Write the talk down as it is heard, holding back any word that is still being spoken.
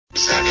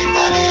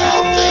Anybody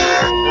out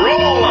there?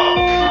 Roll up,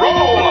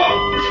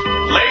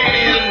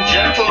 ladies and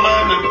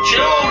gentlemen and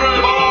children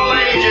of all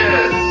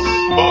ages.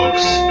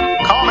 Books,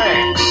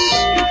 comics,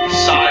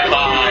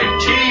 sci-fi,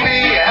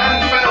 TV and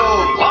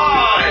film,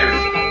 live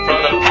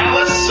from the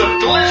Palace of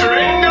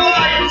Glittering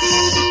Delights.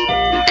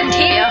 And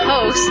here your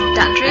host,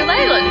 Andrew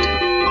Leyland.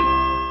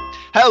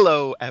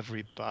 Hello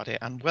everybody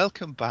and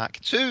welcome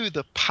back to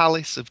the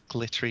Palace of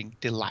Glittering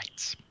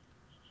Delights.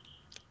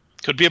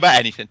 Could be about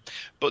anything,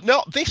 but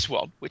not this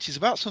one, which is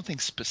about something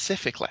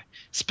specifically.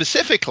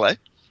 Specifically,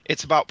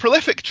 it's about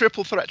prolific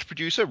triple threat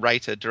producer,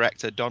 writer,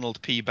 director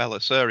Donald P.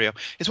 Bellisario.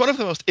 He's one of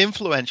the most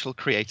influential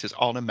creators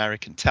on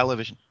American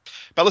television.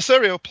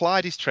 Bellisario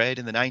plied his trade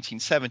in the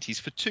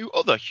 1970s for two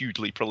other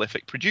hugely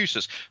prolific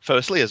producers.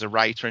 Firstly, as a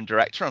writer and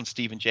director on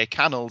Stephen J.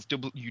 Cannell's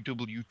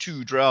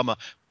WW2 drama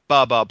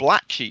Bar Bar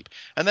Black Sheep,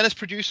 and then as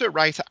producer,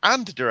 writer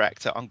and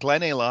director on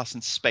Glenn A.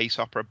 Larson's space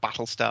opera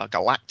Battlestar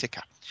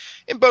Galactica.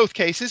 In both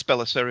cases,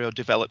 Bellisario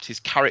developed his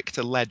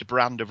character-led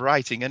brand of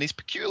writing and his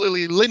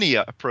peculiarly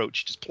linear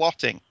approach to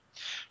plotting.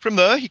 From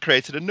there, he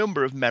created a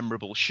number of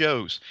memorable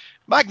shows.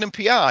 Magnum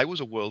P.I.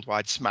 was a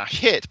worldwide smash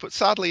hit, but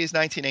sadly his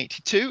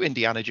 1982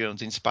 Indiana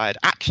Jones-inspired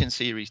action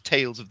series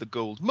Tales of the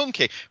Gold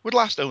Monkey would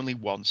last only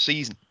one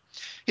season.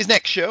 His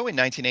next show in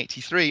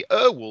 1983,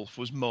 Airwolf,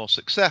 was more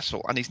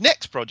successful, and his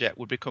next project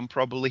would become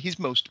probably his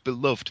most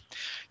beloved.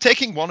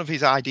 Taking one of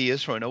his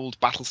ideas from an old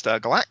Battlestar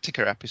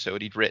Galactica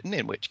episode he'd written,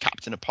 in which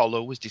Captain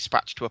Apollo was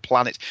dispatched to a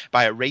planet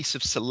by a race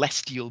of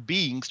celestial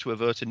beings to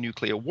avert a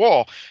nuclear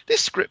war,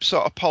 this script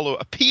saw Apollo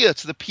appear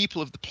to the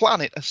people of the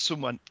planet as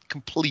someone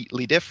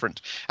completely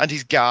different, and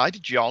his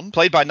guide, John,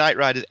 played by Knight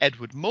Rider's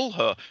Edward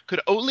Mulher,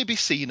 could only be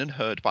seen and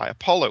heard by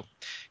Apollo.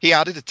 He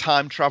added a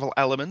time travel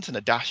element and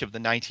a dash of the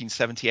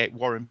 1978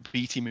 Warren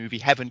Beatty movie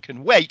Heaven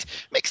Can Wait,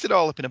 mixed it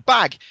all up in a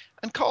bag,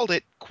 and called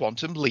it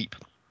Quantum Leap.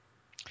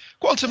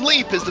 Quantum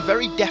Leap is the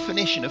very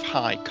definition of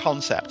high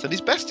concept and is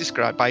best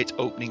described by its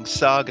opening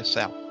saga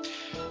cell.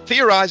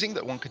 Theorising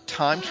that one could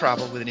time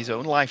travel within his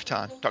own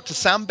lifetime, Dr.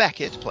 Sam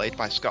Beckett, played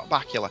by Scott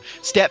Bakula,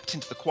 stepped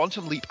into the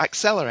Quantum Leap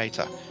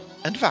accelerator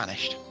and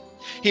vanished.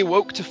 He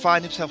awoke to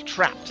find himself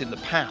trapped in the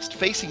past,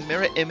 facing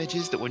mirror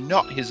images that were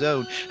not his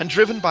own, and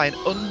driven by an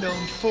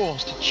unknown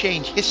force to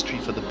change history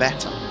for the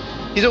better.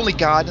 His only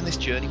guide on this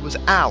journey was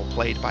Al,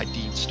 played by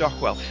Dean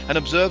Stockwell, an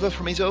observer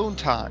from his own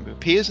time who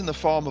appears in the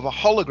form of a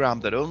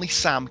hologram that only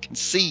Sam can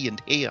see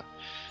and hear.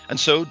 And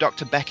so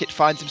Dr. Beckett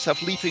finds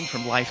himself leaping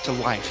from life to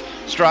life,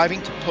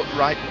 striving to put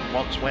right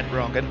what once went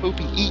wrong, and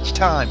hoping each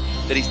time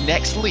that his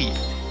next leap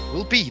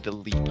will be the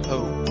leap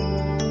home.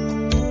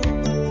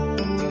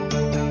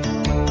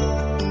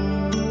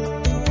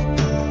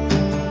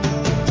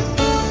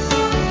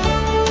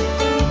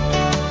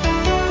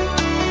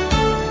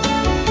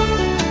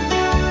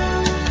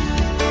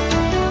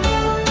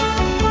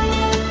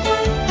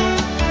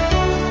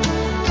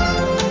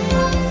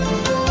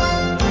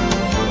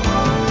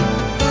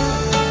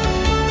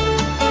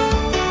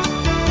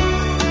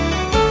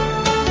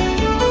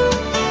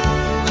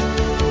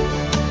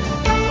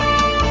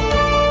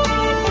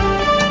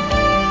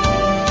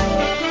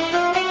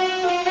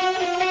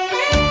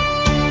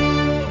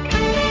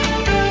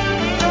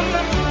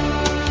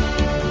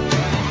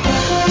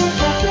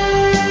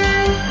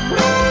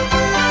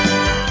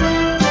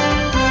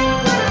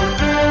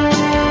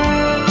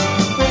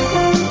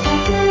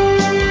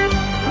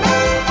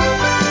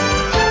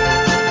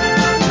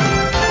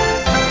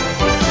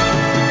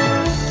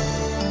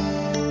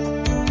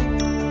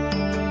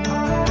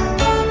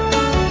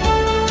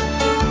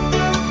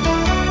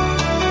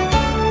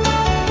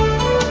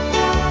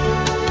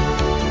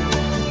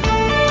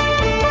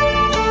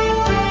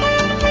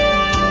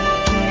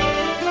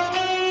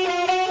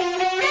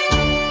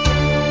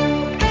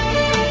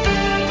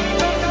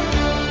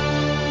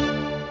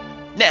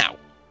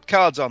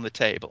 Cards on the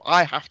table.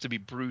 I have to be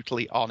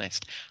brutally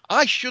honest.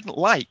 I shouldn't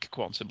like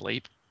Quantum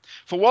Leap.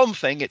 For one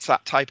thing, it's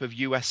that type of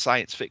US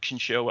science fiction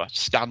show, a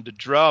standard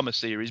drama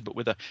series, but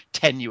with a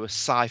tenuous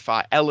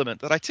sci-fi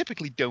element that I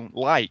typically don't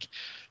like.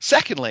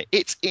 Secondly,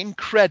 it's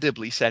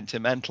incredibly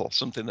sentimental,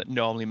 something that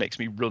normally makes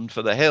me run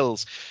for the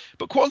hills.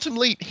 But Quantum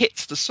Leap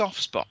hits the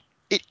soft spot.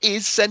 It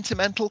is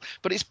sentimental,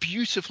 but it's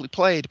beautifully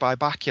played by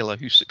Bakula,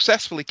 who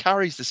successfully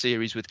carries the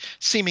series with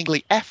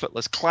seemingly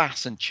effortless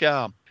class and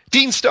charm.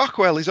 Dean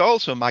Stockwell is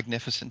also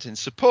magnificent in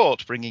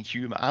support, bringing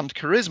humour and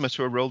charisma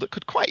to a role that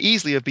could quite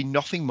easily have been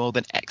nothing more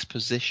than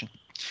exposition.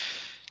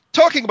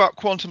 Talking about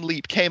Quantum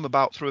Leap came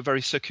about through a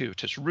very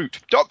circuitous route.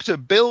 Dr.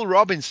 Bill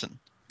Robinson.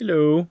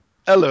 Hello.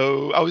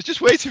 Hello. I was just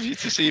waiting for you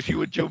to see if you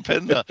would jump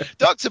in there.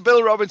 Dr.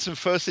 Bill Robinson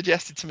first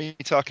suggested to me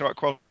talking about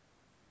Quantum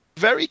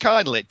Leap. Very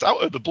kindly,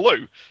 out of the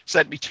blue,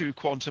 sent me two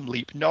Quantum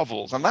Leap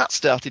novels, and that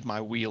started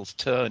my wheels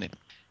turning.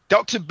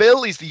 Dr.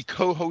 Bill is the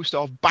co-host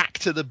of Back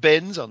to the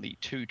Bins on the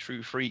Two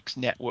True Freaks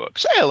network.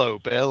 Say hello,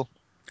 Bill.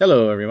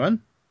 Hello, everyone.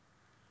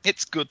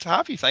 It's good to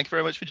have you. Thank you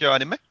very much for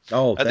joining me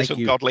at this you.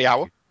 ungodly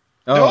hour.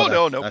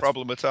 Oh, No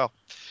problem at all.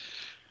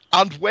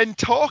 And when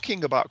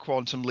talking about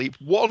Quantum Leap,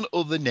 one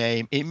other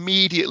name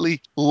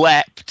immediately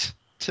leapt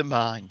to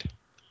mind.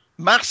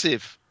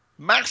 Massive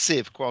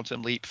massive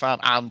Quantum Leap fan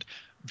and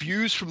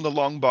views from the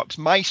long box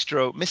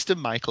maestro, Mr.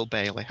 Michael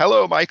Bailey.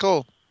 Hello,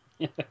 Michael.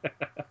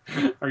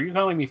 Are you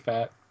calling me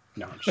fat?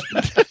 No, I'm just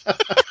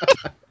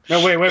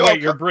No,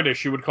 wait. You're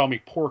British. You would call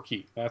me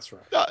Porky. That's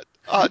right.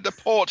 The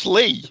Port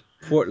Lee.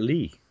 Fort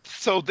Lee.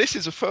 So this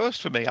is a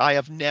first for me. I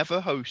have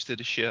never hosted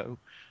a show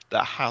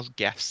that has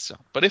guests on.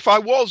 But if I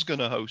was going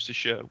to host a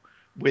show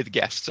with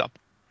guests on,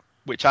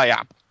 which I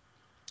am,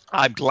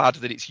 I'm glad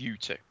that it's you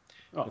two,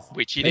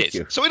 which it is.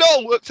 You. So it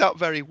all worked out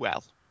very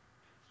well.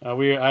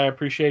 I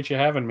appreciate you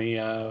having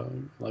me.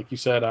 Like you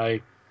said,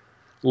 I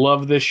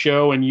love this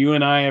show, and you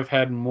and I have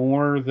had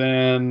more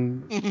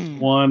than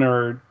 1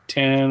 or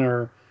 10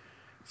 or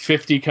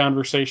 50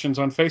 conversations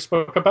on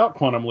Facebook about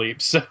Quantum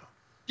Leap. So.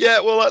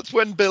 Yeah, well, that's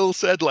when Bill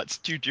said,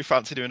 do you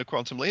fancy doing a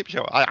Quantum Leap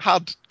show? I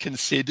had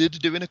considered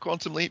doing a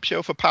Quantum Leap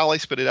show for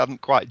Palace, but it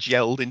hadn't quite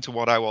gelled into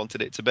what I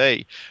wanted it to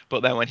be.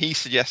 But then when he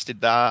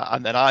suggested that,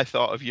 and then I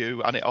thought of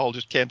you, and it all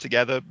just came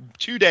together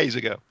 2 days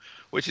ago,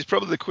 which is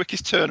probably the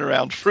quickest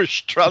turnaround for a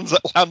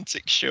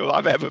transatlantic show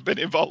I've ever been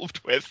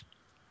involved with.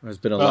 There's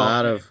been a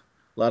lot of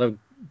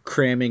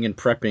cramming and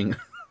prepping.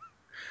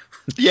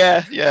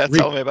 Yeah,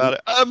 tell me about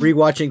it.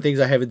 Rewatching things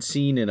I haven't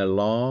seen in a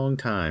long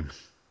time.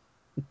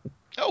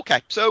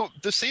 Okay, so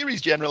the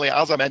series generally,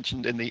 as I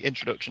mentioned in the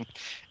introduction,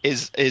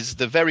 is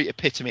the very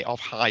epitome of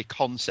high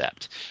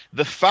concept.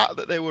 The fact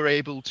that they were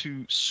able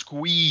to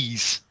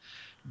squeeze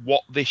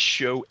what this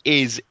show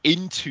is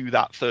into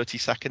that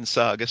 30-second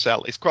saga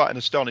cell is quite an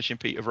astonishing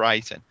feat of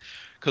writing.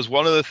 Because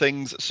one of the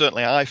things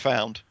certainly I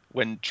found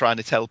when trying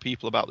to tell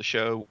people about the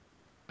show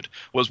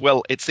was,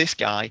 well, it's this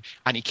guy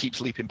and he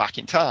keeps leaping back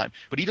in time,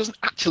 but he doesn't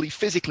actually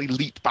physically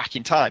leap back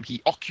in time.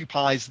 He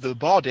occupies the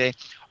body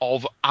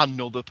of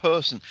another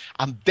person,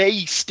 and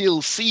they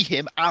still see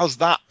him as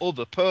that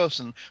other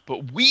person,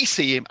 but we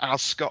see him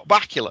as Scott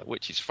Bakula,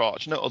 which is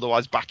fortunate,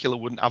 otherwise Bakula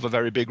wouldn't have a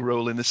very big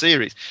role in the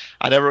series,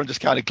 and everyone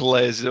just kind of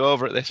glazes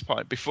over at this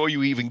point before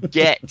you even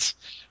get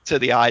to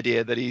the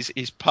idea that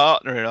his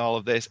partner in all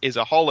of this is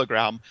a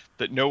hologram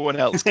that no one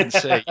else can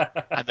see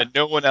and that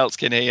no one else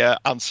can hear,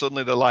 and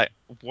suddenly they're like,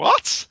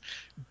 what?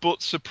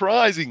 But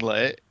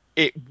surprisingly,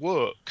 it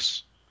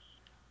works.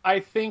 I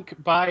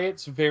think by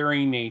its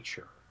very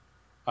nature,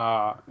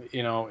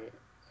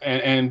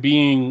 and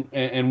being,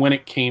 and when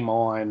it came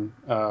on,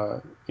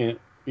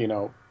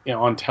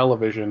 on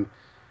television,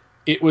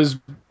 it was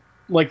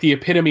like the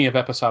epitome of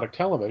episodic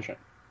television.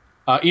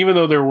 Even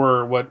though there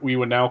were what we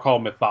would now call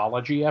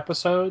mythology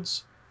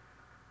episodes,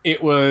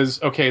 it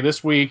was, okay,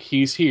 this week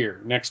he's here,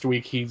 next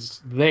week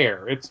he's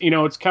there.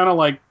 It's kind of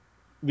like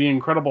the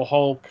Incredible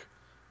Hulk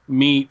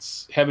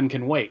meets Heaven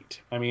Can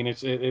Wait. I mean,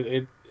 it's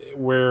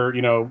where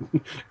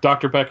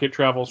Dr. Beckett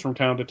travels from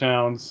town to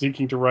town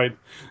seeking to right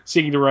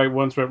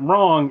what's went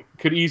wrong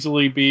could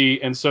easily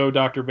be, and so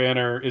Dr.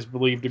 Banner is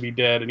believed to be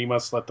dead, and he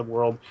must let the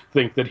world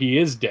think that he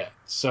is dead.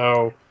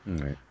 So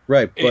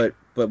right,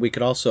 but we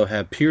could also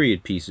have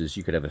period pieces.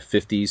 You could have a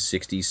 50s,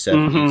 60s,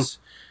 70s,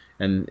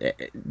 and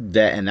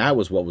that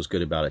was what was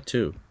good about it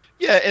too.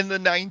 Yeah, in the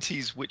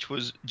 90s, which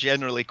was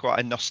generally quite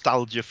a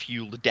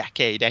nostalgia-fueled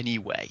decade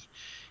anyway,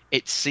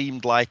 it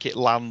seemed like it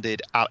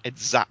landed at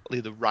exactly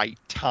the right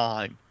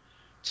time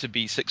to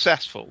be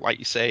successful. Like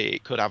you say,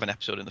 it could have an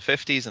episode in the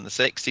 50s and the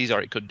 60s, or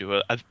it could do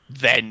a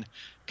then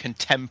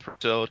contemporary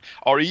episode,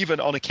 or even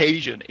on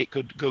occasion it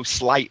could go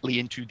slightly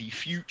into the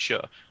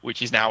future,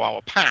 which is now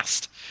our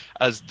past,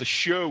 as the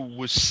show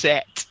was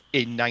set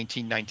in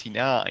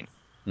 1999.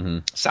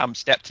 Sam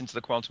stepped into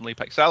the Quantum Leap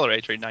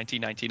Accelerator in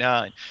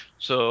 1999.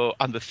 So,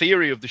 and the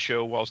theory of the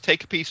show was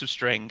take a piece of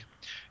string,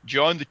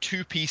 join the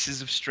two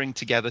pieces of string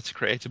together to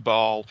create a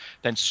ball,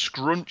 then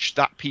scrunch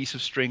that piece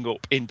of string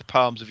up in the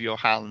palms of your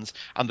hands,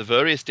 and the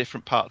various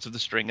different parts of the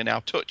string are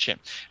now touching.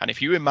 And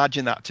if you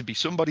imagine that to be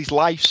somebody's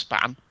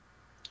lifespan,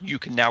 you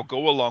can now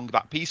go along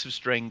that piece of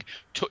string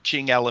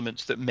touching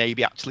elements that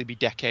maybe actually be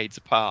decades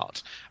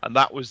apart. And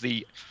that was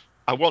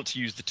I want to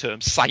use the term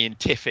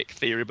scientific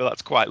theory, but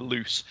that's quite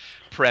loose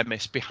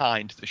premise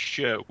behind the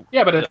show.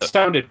 Yeah, but it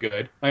sounded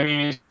good. I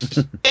mean,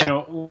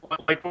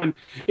 like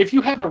if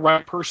you had the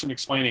right person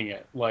explaining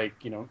it, like,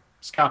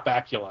 Scott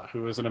Bakula,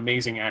 who is an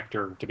amazing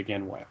actor to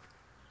begin with,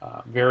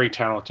 very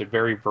talented,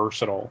 very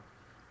versatile.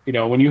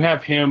 When you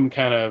have him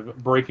kind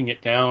of breaking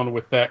it down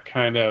with that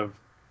kind of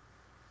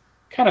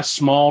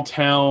small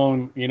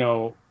town,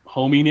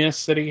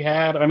 hominess that he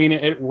had, I mean,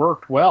 it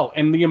worked well.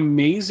 And the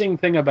amazing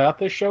thing about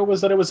this show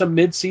was that it was a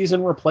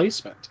mid-season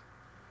replacement.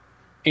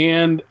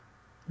 And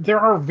there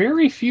are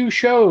very few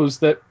shows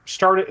that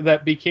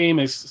became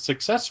as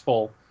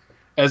successful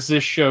as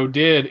this show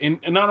did, and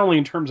not only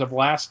in terms of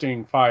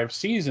lasting 5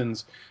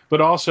 seasons,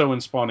 but also in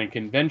spawning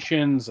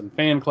conventions and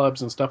fan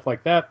clubs and stuff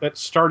like that, that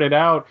started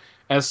out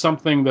as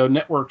something the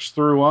networks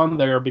threw on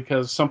there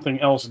because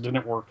something else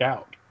didn't work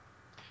out.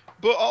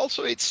 But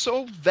also, it's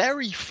so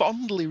very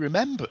fondly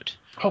remembered.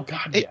 Oh,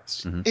 God,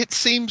 yes. It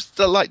seems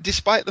that,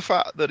 despite the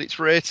fact that its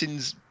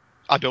ratings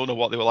I don't know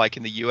what they were like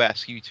in the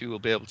US. You two will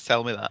be able to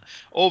tell me that.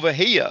 Over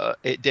here,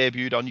 it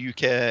debuted on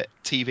UK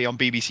TV on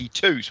BBC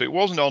Two, so it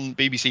wasn't on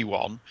BBC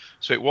One,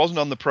 so it wasn't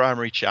on the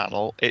primary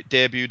channel. It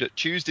debuted at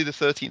Tuesday the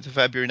 13th of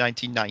February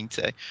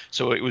 1990,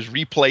 so it was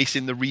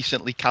replacing the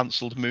recently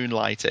cancelled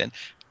Moonlighting,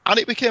 and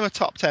it became a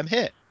top 10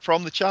 hit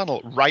from the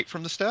channel right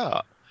from the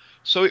start.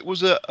 So it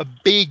was a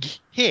big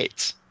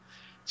hit.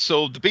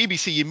 So the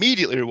BBC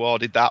immediately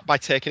rewarded that by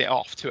taking it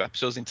off 2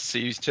 episodes into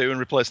series 2 and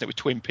replacing it with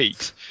Twin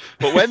Peaks.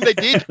 But when they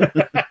did,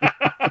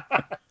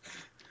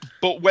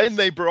 but when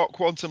they brought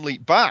Quantum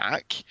Leap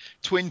back,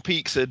 Twin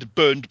Peaks had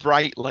burned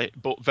brightly,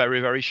 but very,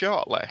 very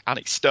shortly. And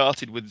it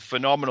started with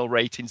phenomenal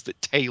ratings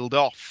that tailed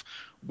off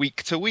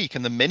week to week.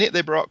 And the minute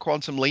they brought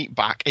Quantum Leap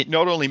back, it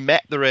not only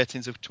met the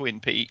ratings of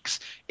Twin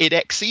Peaks, it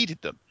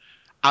exceeded them.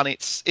 And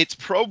it's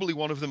probably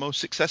one of the most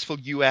successful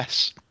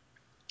US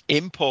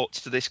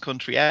imports to this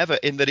country ever,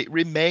 in that it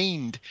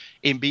remained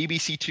in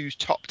BBC Two's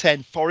top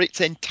 10 for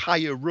its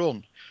entire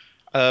run,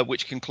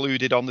 which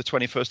concluded on the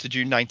 21st of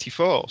June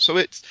 94. So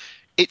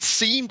it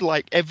seemed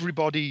like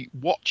everybody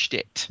watched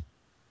it.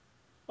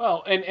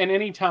 Well, and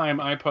any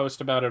time I post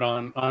about it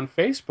on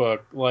Facebook,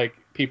 like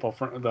people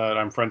that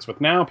I'm friends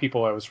with now,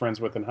 people I was friends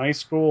with in high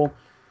school,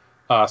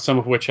 some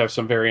of which have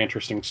some very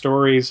interesting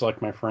stories,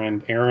 like my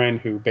friend Aaron,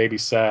 who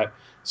babysat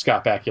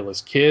Scott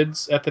Bakula's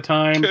kids at the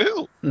time.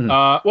 Cool.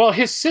 Well,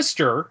 his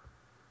sister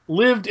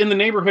lived in the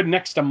neighborhood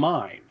next to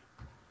mine.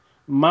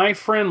 My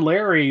friend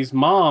Larry's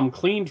mom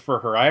cleaned for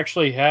her. I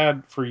actually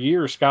had, for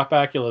years, Scott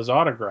Bakula's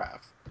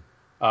autograph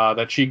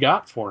that she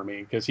got for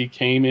me because he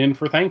came in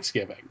for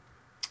Thanksgiving.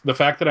 The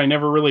fact that I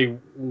never really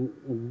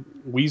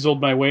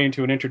weaseled my way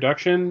into an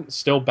introduction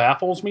still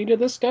baffles me to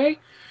this day.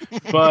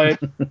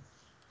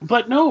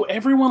 But no,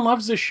 everyone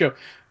loves this show.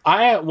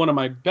 One of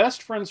my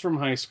best friends from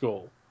high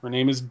school, her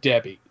name is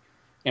Debbie,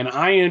 and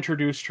I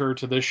introduced her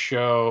to this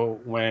show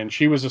when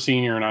she was a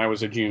senior and I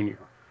was a junior.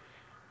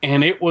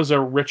 And it was a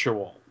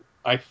ritual.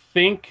 I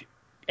think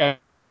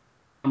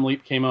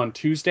Leap came on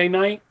Tuesday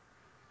night.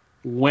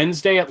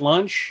 Wednesday at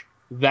lunch,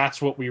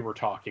 that's what we were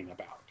talking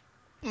about.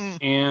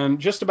 And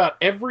just about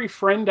every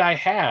friend I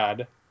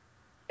had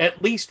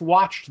at least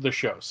watched the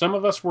show. Some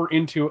of us were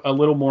a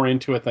little more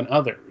into it than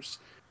others.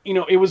 You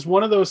know, it was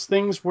one of those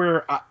things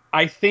where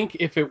I think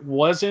if it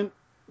wasn't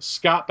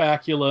Scott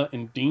Bakula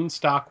and Dean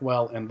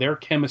Stockwell and their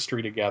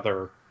chemistry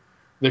together,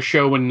 the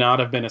show would not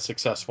have been as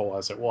successful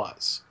as it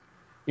was.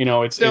 You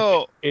know,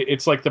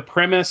 it's like the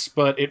premise,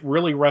 but it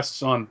really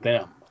rests on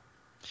them.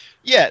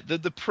 Yeah,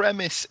 the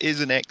premise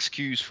is an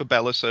excuse for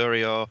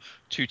Bellisario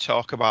to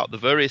talk about the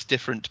various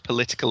different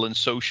political and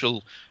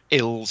social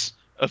ills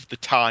of the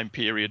time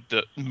period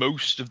that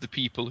most of the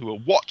people who are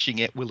watching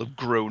it will have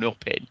grown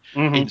up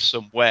in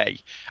some way.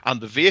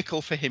 And the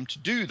vehicle for him to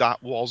do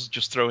that was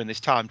just throw in this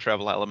time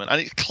travel element.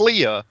 And it's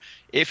clear,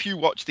 if you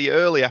watch the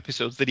early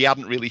episodes, that he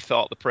hadn't really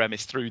thought the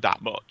premise through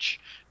that much,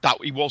 that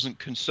he wasn't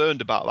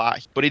concerned about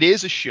that. But it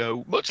is a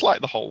show, much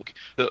like The Hulk,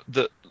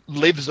 that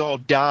lives or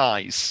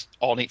dies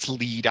on its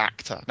lead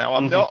actor. Now,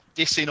 I'm not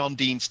dissing on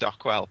Dean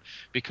Stockwell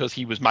because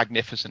he was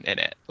magnificent in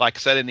it. Like I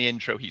said in the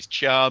intro, he's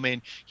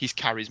charming, he's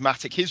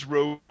charismatic. His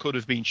role could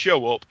have been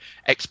show up,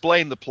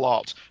 explain the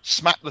plot,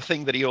 smack the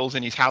thing that he holds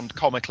in his hand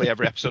comically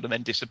every episode and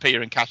then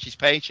disappear and cash his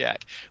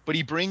paycheck. But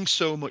he brings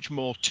so much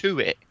more to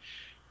it.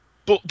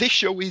 But this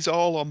show is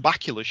all on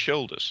Bakula's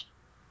shoulders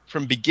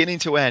from beginning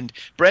to end.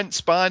 Brent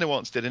Spiner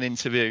once did an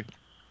interview,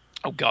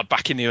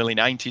 back in the early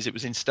 90s, it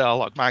was in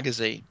Starlog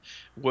magazine,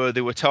 where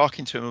they were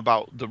talking to him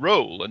about the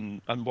role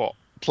and what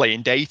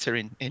playing Data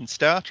in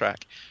Star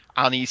Trek.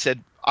 And he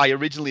said, I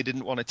originally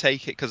didn't want to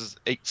take it because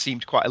it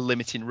seemed quite a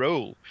limiting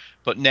role.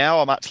 But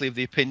now I'm actually of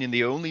the opinion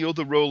the only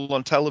other role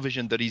on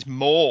television that is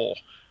more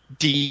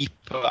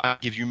deeper and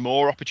gives you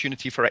more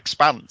opportunity for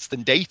expanse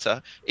than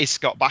Data is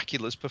Scott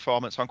Bakula's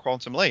performance on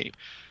Quantum Leap.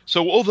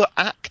 So other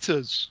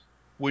actors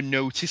were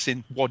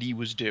noticing what he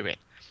was doing.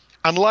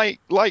 And like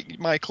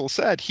Michael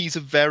said, he's a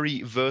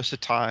very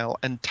versatile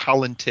and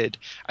talented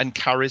and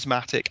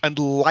charismatic and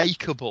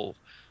likable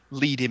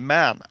leading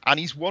man. And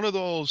he's one of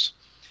those,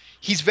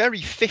 he's very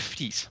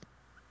 50s.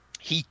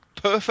 He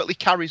perfectly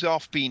carries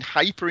off being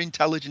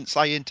hyper-intelligent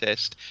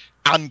scientist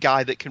and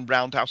guy that can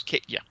roundhouse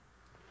kick you.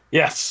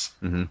 Yes.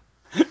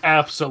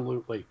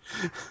 Absolutely.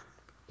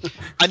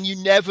 And you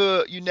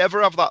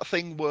never have that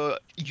thing where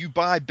you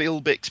buy Bill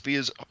Bixby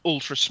as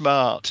ultra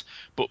smart,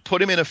 but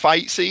put him in a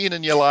fight scene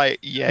and you're like,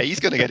 yeah, he's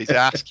going to get his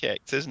ass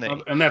kicked, isn't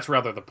he? And that's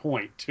rather the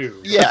point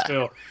too. Yeah.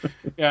 Still,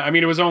 yeah. I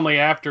mean, it was only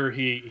after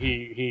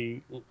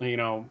he you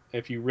know,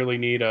 if you really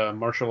need a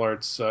martial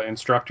arts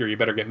instructor, you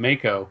better get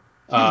Mako.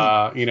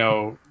 You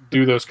know,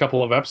 do those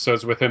couple of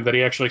episodes with him that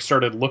he actually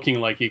started looking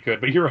like he could.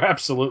 But you're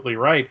absolutely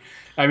right.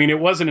 I mean, it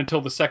wasn't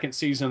until the second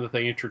season that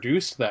they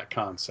introduced that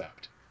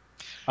concept.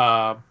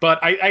 But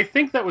I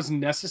think that was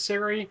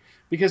necessary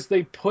because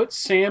they put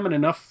Sam in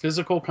enough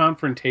physical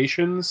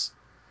confrontations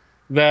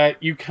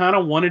that you kind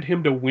of wanted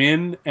him to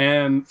win,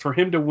 and for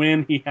him to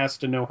win, he has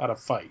to know how to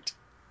fight.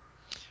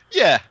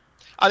 Yeah.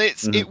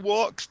 And it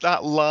walks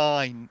that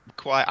line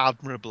quite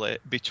admirably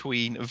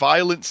between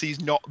violence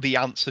is not the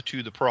answer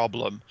to the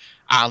problem,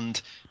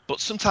 but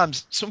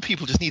sometimes some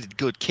people just needed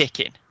good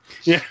kicking.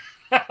 Yeah.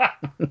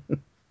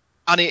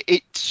 And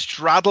it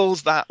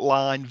straddles that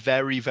line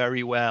very,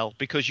 very well,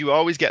 because you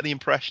always get the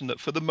impression that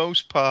for the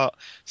most part,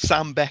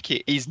 Sam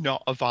Beckett is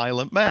not a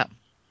violent man.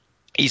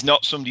 He's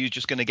not somebody who's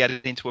just going to get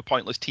into a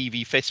pointless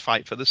TV fist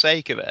fight for the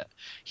sake of it.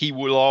 He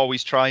will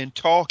always try and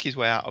talk his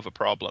way out of a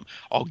problem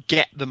or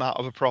get them out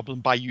of a problem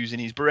by using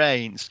his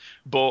brains.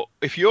 But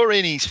if you're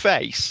in his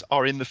face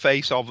or in the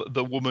face of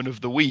the woman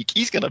of the week,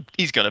 he's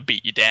gonna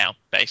beat you down,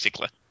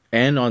 basically.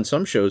 And on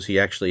some shows, he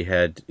actually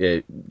had,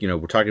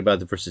 we're talking about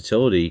the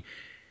versatility.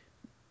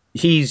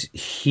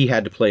 He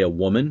had to play a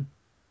woman.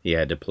 He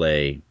had to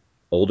play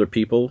older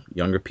people,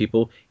 younger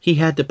people. He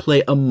had to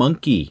play a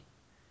monkey.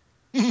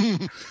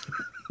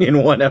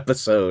 In one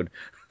episode.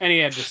 And he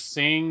had to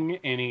sing,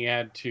 and he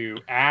had to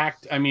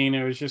act. I mean,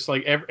 it was just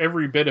like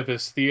every bit of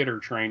his theater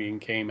training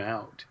came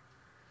out.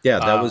 Yeah,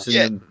 that was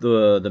in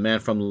the Man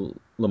from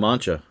La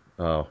Mancha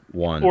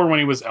one. Or when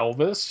he was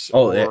Elvis.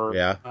 Oh,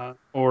 yeah.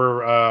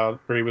 Or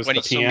where he was when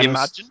the he pianist. sung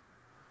Imagine?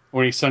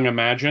 When he sung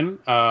Imagine,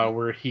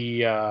 where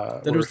he...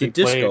 Then was the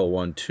disco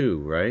one, too,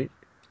 right?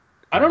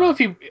 I don't know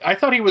if I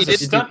thought he was a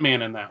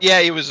stuntman in that one.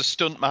 Yeah, he was a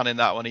stuntman in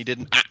that one. He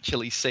didn't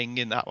actually sing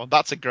in that one.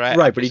 That's a great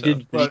right,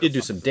 episode. But he did do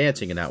some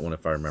dancing in that one,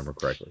 if I remember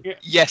correctly. Yeah.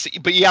 Yes,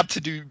 but he had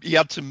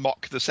to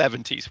mock the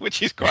 70s,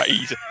 which is quite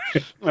easy.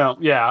 Well,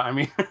 yeah, I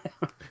mean,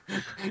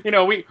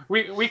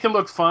 we can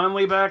look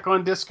fondly back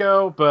on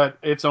disco, but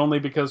it's only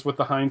because with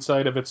the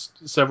hindsight of it's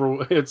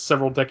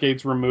several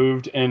decades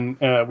removed, and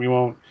we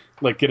won't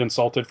get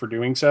insulted for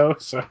doing so.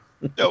 So.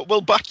 No,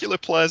 well, Bakula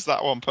plays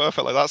that one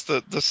perfectly. That's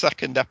the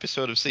second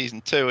episode of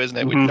season 2, isn't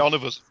it? Mm-hmm. None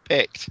of us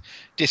picked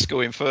Disco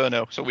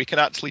Inferno, so we can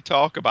actually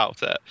talk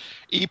about it.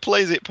 He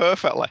plays it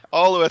perfectly.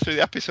 All the way through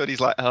the episode,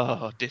 he's like,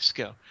 oh,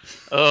 disco.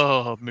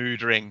 Oh,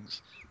 mood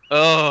rings.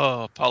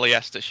 Oh,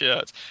 polyester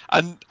shirts.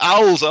 And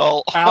Al's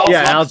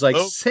Al's like,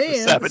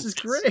 Sam, this is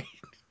great.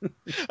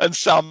 And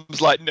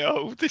Sam's like,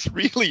 no, this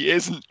really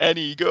isn't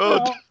any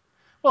good.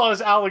 Well,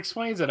 as Al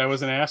explains it, I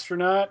was an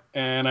astronaut,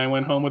 and I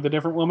went home with a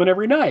different woman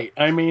every night.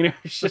 I mean, it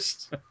was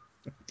just...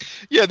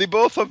 Yeah, they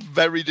both have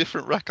very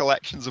different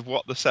recollections of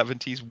what the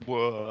 70s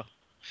were.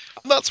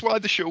 And that's why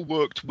the show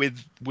worked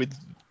with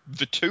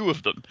the two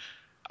of them.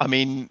 I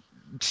mean,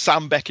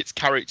 Sam Beckett's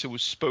character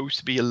was supposed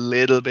to be a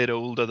little bit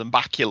older than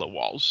Bakula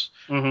was,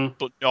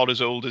 but not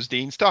as old as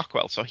Dean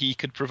Stockwell, so he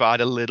could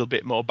provide a little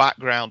bit more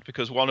background,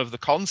 because one of the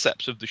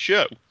concepts of the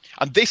show,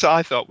 and this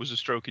I thought was a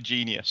stroke of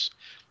genius,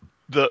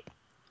 that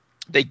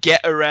they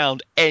get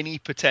around any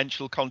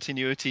potential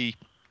continuity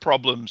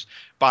problems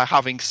by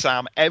having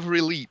Sam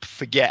every leap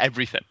forget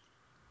everything,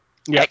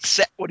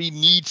 except what he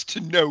needs to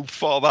know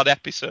for that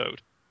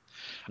episode,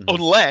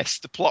 unless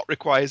the plot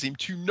requires him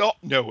to not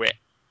know it.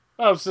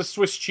 Oh, it's a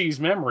Swiss cheese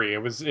memory. It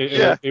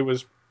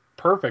was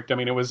perfect. I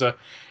mean, it was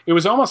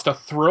almost a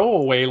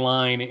throwaway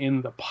line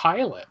in the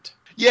pilot.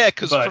 Yeah,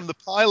 because from the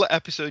pilot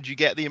episode, you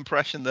get the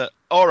impression that,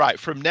 all right,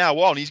 from now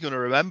on, he's going to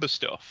remember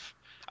stuff,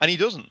 and he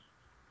doesn't.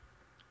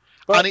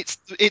 And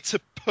it's a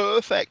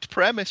perfect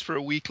premise for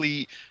a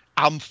weekly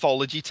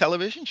anthology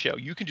television show.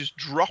 You can just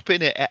drop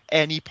in it at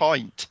any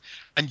point,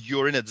 and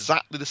you're in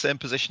exactly the same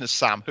position as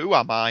Sam. Who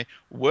am I?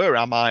 Where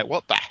am I?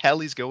 What the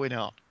hell is going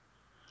on?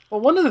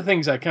 Well, one of the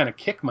things I kind of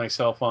kick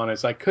myself on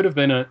is I could have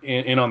been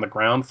in on the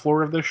ground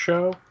floor of this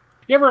show.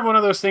 You ever have one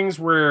of those things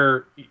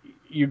where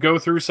you go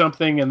through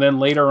something, and then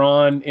later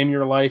on in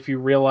your life you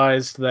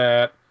realize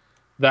that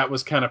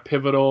was kind of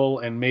pivotal,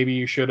 and maybe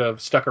you should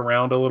have stuck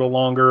around a little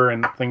longer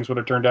and things would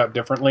have turned out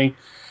differently?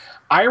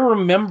 I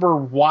remember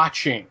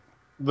watching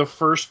the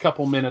first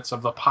couple minutes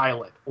of the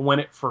pilot when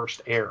it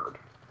first aired.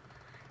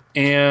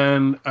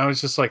 And I was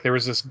just like, there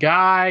was this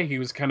guy, he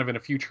was kind of in a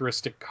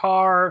futuristic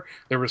car,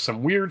 there was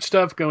some weird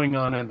stuff going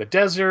on in the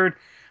desert.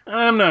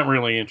 I'm not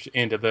really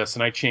into this,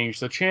 and I changed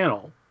the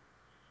channel.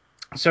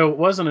 So it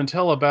wasn't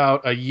until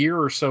about a year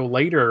or so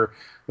later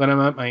that I'm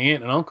at my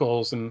aunt and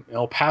uncle's in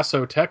El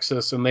Paso,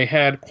 Texas, and they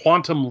had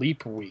Quantum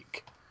Leap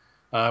Week.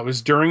 It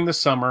was during the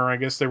summer. I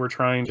guess they were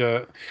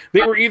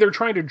either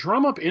trying to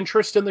drum up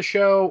interest in the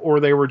show,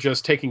 or they were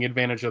just taking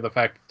advantage of the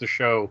fact that the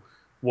show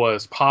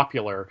was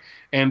popular.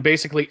 And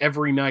basically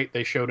every night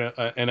they showed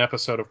an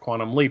episode of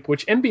Quantum Leap,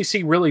 which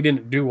NBC really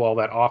didn't do all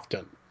that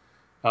often,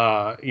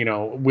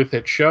 with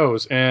its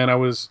shows. And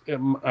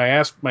I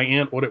asked my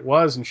aunt what it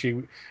was, and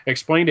she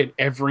explained it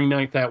every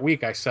night that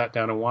week. I sat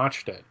down and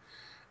watched it.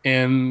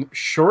 And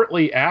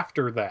shortly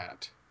after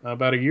that,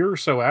 about a year or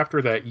so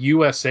after that,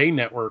 USA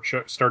Network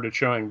started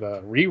showing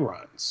the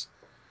reruns.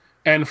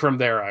 And from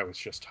there, I was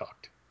just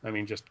hooked. I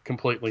mean, just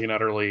completely and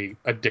utterly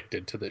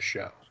addicted to this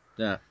show.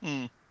 Yeah.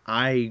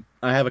 I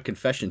have a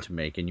confession to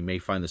make, and you may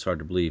find this hard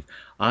to believe.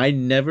 I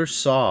never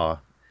saw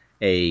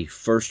a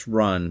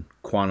first-run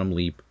Quantum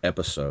Leap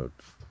episode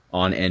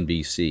on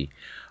NBC.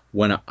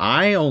 When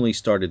I only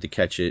started to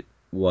catch it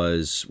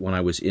was when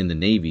I was in the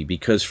Navy,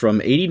 because from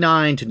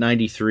 89 to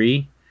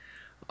 93,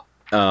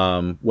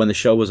 when the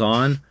show was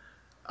on,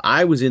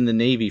 I was in the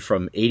Navy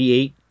from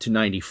 88 to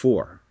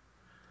 94.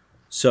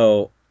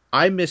 So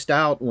I missed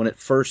out when it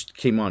first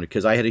came on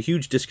because I had a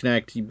huge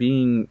disconnect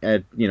being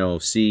at,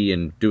 sea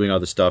and doing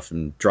other stuff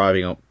and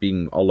driving up,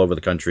 being all over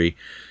the country.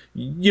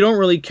 You don't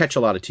really catch a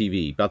lot of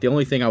TV. About the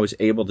only thing I was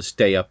able to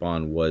stay up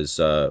on was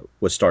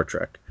Star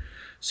Trek.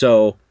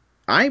 So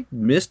I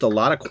missed a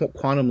lot of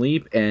Quantum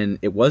Leap, and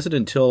it wasn't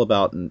until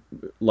about,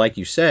 like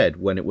you said,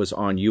 when it was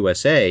on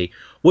USA,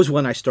 was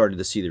when I started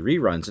to see the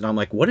reruns, and I'm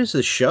like, what is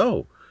this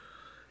show?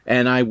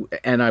 And I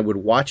would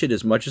watch it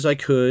as much as I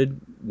could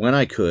when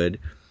I could.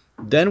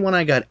 Then when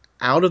I got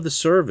out of the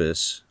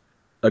service,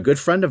 a good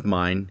friend of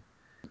mine,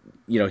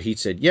 he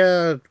said,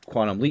 yeah,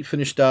 Quantum Leap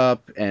finished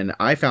up, and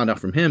I found out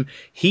from him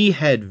he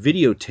had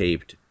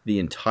videotaped the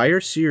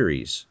entire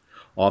series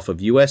off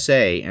of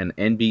USA and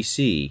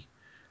NBC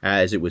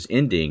as it was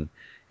ending,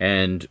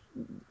 and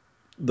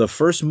the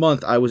first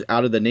month I was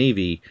out of the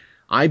Navy,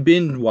 I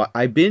binge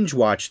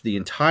watched the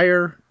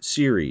entire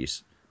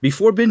series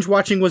before binge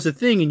watching was a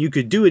thing, and you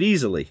could do it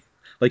easily,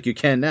 like you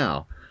can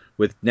now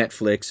with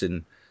Netflix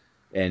and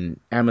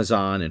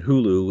Amazon and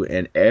Hulu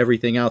and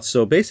everything else.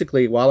 So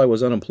basically, while I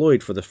was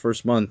unemployed for the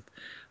first month,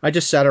 I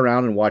just sat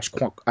around and watched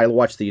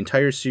the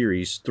entire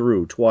series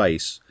through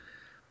twice.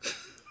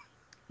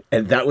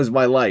 And that was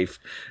my life.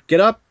 Get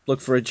up, look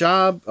for a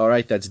job. All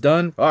right, that's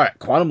done. All right,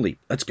 Quantum Leap.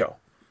 Let's go.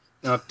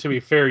 Now, to be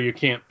fair, you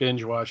can't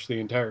binge watch the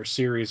entire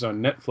series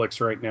on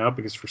Netflix right now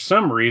because for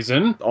some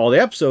reason, all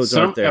the episodes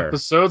aren't there. Some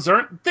episodes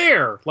aren't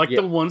there, like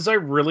the ones I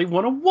really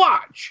want to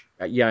watch.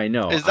 Yeah, I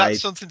know. Is that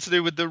something to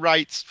do with the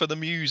rights for the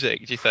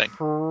music, do you think?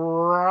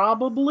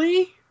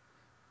 Probably.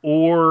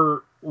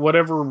 Or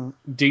whatever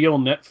deal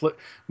Netflix...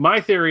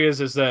 My theory is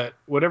that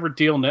whatever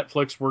deal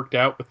Netflix worked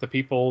out with the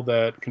people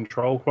that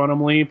control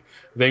Quantum Leap,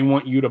 they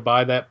want you to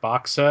buy that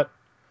box set.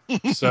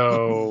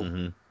 So...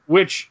 Mm-hmm.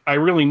 Which I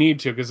really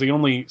need to, because the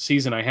only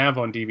season I have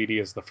on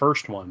DVD is the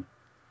first one.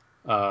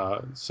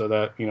 So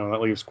that,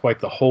 that leaves quite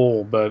the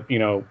hole. But,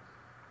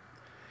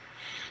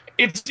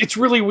 it's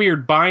really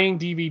weird. Buying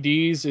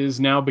DVDs is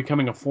now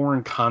becoming a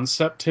foreign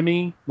concept to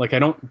me. Like, I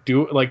don't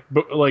do it.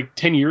 Like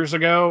 10 years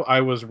ago,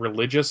 I was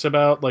religious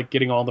about,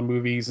 getting all the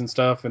movies and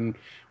stuff. And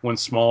when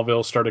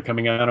Smallville started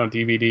coming out on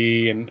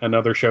DVD and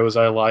other shows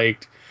I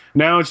liked.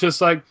 Now it's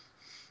just like,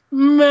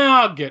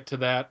 I'll get to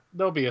that.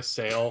 There'll be a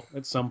sale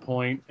at some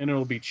point, and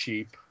it'll be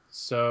cheap.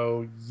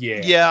 So,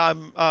 yeah. Yeah,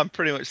 I'm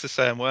pretty much the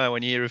same way.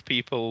 When you hear of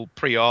people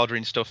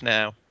pre-ordering stuff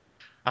now,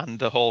 and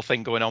the whole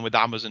thing going on with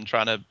Amazon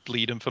trying to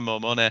bleed them for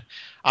more money,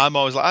 I'm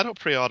always like, I don't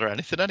pre-order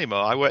anything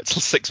anymore. I wait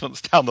till 6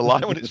 months down the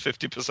line when it's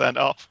 50%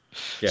 off.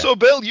 Yeah. So,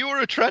 Bill, you were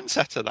a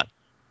trendsetter then.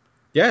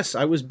 Yes,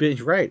 I was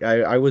right.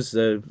 I was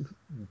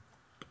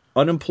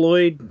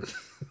unemployed.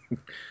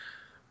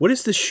 What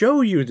is the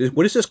show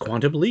what is this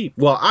Quantum Leap?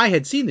 Well, I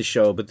had seen the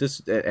show, but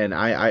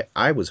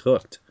I was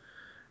hooked.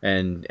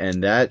 And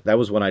that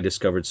was when I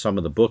discovered some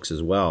of the books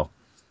as well.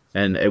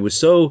 And it was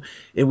so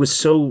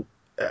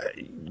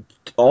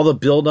all the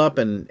build up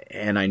and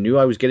I knew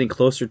I was getting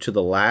closer to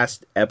the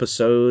last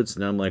episodes,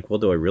 and I'm like, well,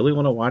 do I really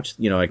want to watch,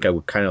 I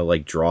would kind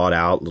of draw it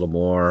out a little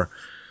more.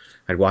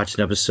 I'd watch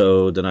an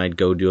episode, then I'd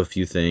go do a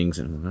few things,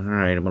 and all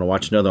right, I'm going to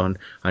watch another one.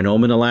 I know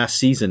I'm in the last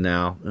season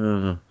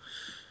now.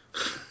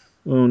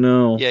 Oh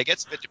no! Yeah, it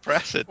gets a bit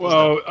depressing.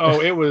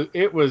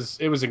 It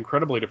was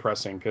incredibly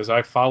depressing because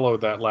I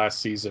followed that last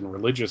season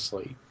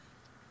religiously,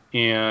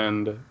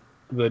 and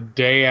the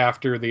day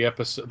after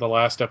the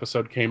last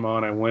episode came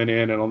on, I went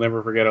in, and I'll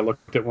never forget. I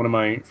looked at one of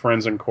my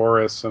friends in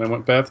chorus, and I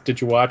went, "Beth,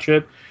 did you watch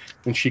it?"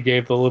 And she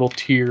gave the little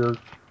tear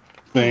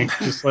thing,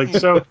 just like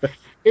so.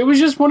 It was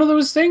just one of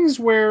those things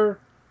where,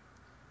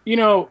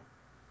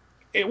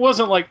 it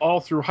wasn't like all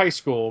through high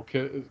school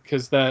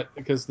because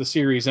the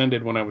series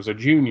ended when I was a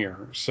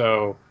junior.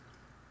 So,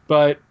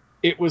 but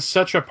it was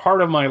such a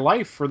part of my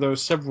life for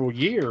those several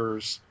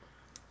years,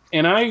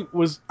 and I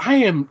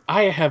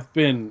have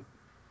been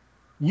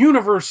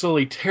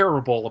universally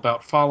terrible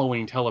about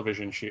following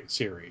television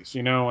series.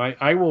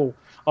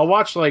 I'll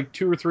watch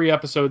 2 or 3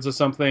 episodes of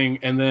something,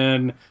 and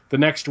then the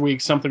next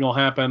week something will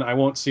happen. I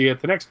won't see it.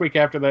 The next week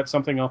after that,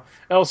 something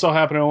else will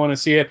happen. I want to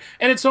see it,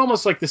 and it's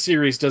almost like the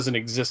series doesn't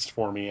exist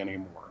for me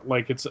anymore.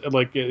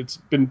 It's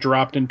been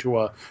dropped into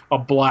a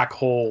black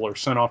hole or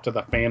sent off to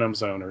the Phantom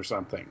Zone or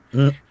something.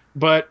 Mm.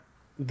 But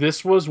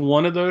this was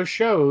one of those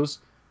shows,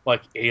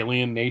 like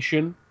Alien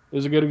Nation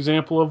is a good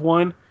example of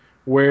one,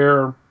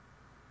 where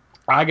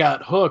I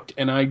got hooked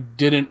and I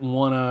didn't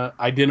want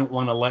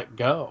to let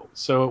go.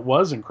 So it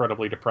was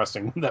incredibly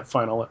depressing when that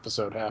final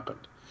episode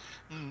happened.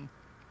 Mm.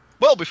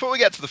 Well, before we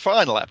get to the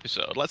final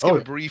episode, let's give a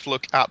brief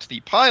look at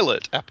the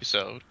pilot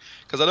episode,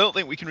 because I don't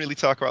think we can really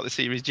talk about the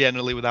series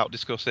generally without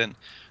discussing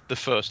the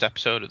first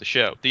episode of the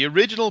show. The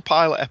original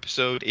pilot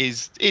episode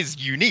is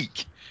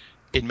unique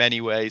in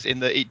many ways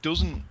in that it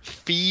doesn't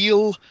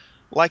feel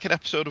like an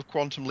episode of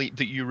Quantum Leap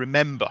that you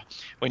remember.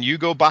 When you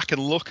go back and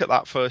look at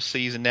that first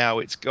season now,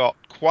 it's got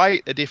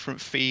quite a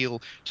different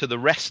feel to the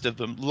rest of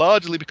them,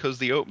 largely because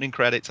the opening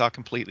credits are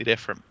completely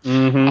different.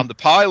 Mm-hmm. And the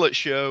pilot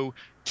show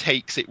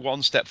takes it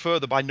one step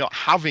further by not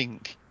having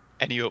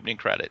any opening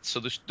credits. So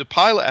the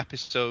pilot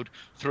episode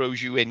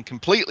throws you in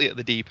completely at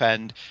the deep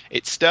end.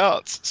 It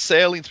starts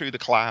sailing through the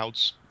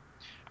clouds,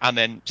 and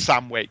then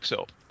Sam wakes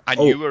up, and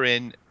Oh. you are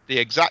in the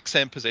exact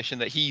same position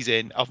that he's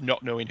in of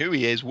not knowing who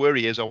he is, where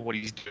he is, or what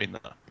he's doing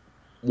there.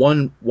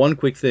 One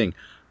quick thing.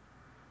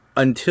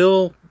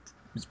 Until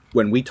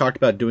when we talked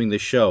about doing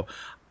this show,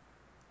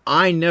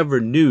 I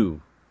never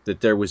knew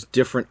that there was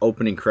different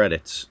opening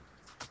credits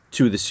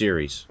to the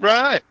series.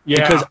 Right.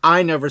 Yeah. Because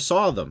I never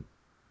saw them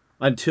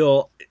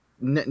until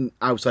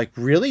I was like,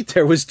 really?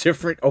 There was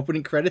different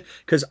opening credits?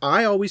 Because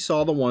I always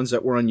saw the ones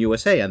that were on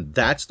USA, and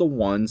that's the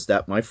ones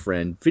that my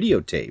friend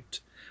videotaped.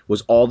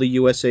 Was all the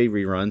USA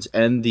reruns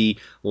and the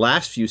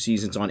last few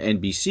seasons on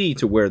NBC,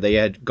 to where they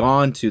had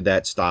gone to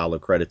that style of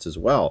credits as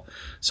well.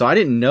 So I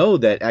didn't know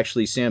that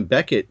actually Sam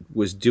Beckett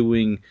was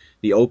doing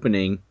the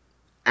opening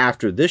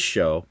after this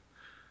show.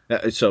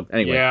 So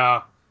anyway.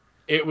 Yeah.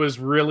 It was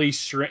really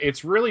strange.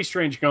 It's really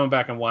strange going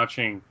back and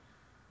watching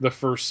the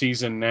first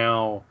season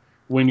now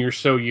when you're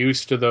so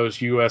used to those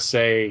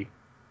USA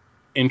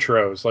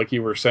intros, like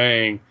you were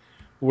saying,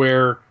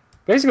 where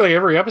basically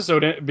every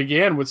episode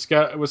began with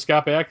Scott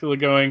Bakula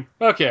going,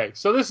 okay,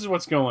 so this is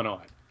what's going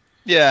on.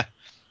 Yeah.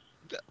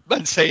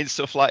 And saying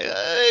stuff like,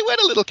 it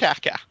went a little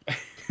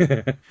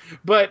caca.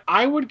 But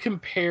I would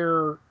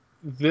compare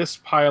this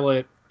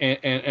pilot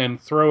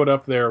and throw it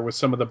up there with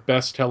some of the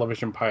best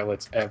television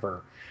pilots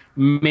ever.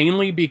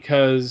 Mainly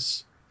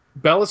because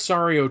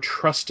Belisario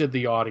trusted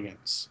the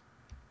audience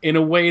in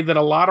a way that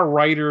a lot of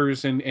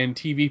writers and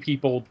TV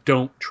people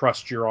don't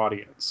trust your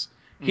audience.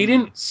 He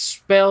didn't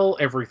spell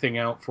everything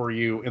out for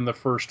you in the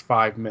first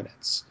 5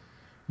 minutes.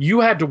 You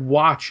had to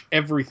watch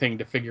everything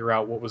to figure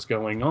out what was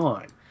going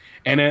on.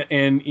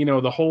 And you know,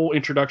 the whole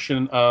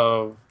introduction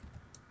of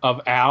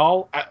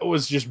Al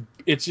was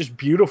it's just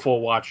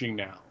beautiful watching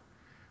now,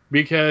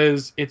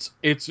 because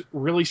it's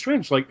really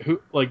strange. Like,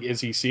 who, like,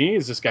 is he seeing?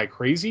 Is this guy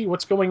crazy?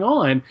 What's going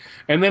on?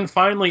 And then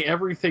finally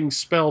everything's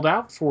spelled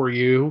out for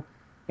you,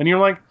 and you're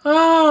like,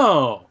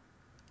 oh,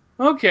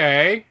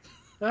 okay,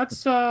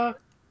 that's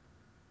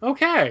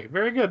okay,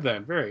 very good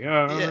then, very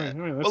Yeah. let's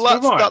Well,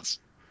 move on.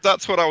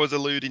 that's what I was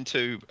alluding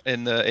to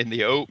in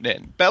the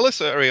opening.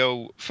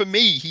 Belisario, for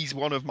me, he's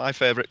one of my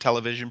favorite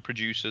television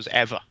producers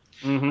ever.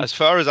 Mhm. As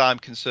far as I'm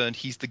concerned,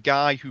 he's the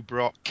guy who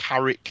brought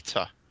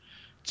character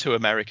to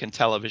American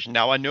television.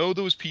 Now, I know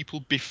there was people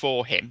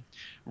before him,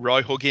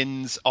 Roy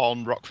Huggins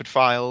on Rockford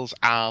Files,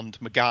 and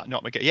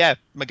MacGyver,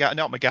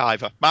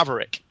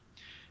 Maverick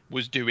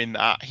was doing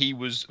that. He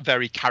was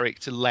very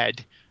character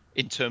led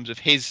in terms of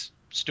his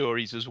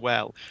stories as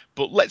well.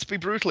 But let's be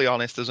brutally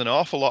honest, there's an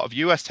awful lot of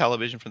US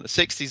television from the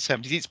 60s,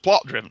 70s. It's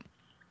plot driven.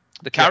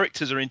 The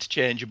characters are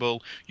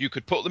interchangeable. You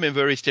could put them in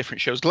various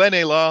different shows. Glenn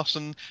A.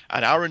 Larson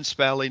and Aaron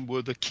Spelling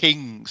were the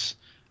kings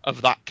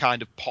of that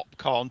kind of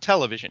popcorn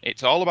television.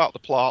 It's all about the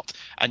plot,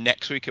 and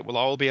next week it will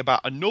all be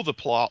about another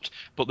plot,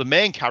 but the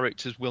main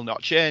characters will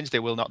not change, they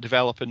will not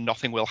develop, and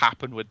nothing will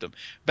happen with them.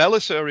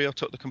 Belisario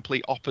took the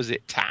complete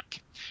opposite tack.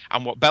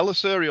 And what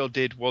Belisario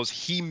did was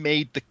he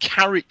made the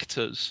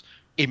characters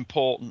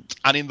important.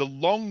 And in the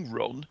long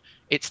run,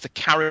 it's the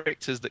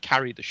characters that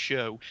carry the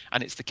show,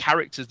 and it's the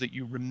characters that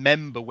you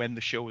remember when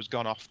the show has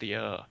gone off the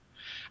air.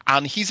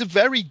 And he's a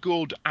very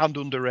good and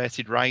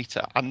underrated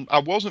writer. And I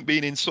wasn't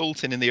being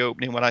insulting in the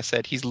opening when I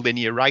said his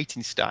linear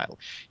writing style.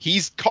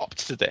 He's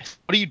copped to this.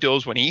 What he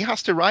does when he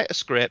has to write a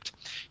script,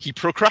 he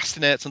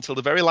procrastinates until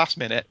the very last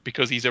minute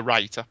because he's a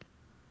writer.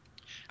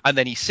 And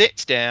then he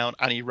sits down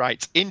and he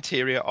writes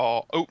interior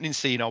or opening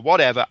scene or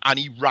whatever, and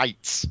he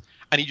writes.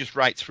 And he just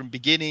writes from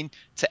beginning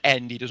to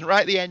end. He doesn't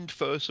write the end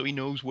first so he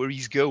knows where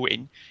he's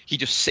going. He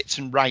just sits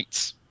and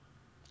writes.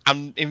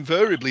 And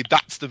invariably,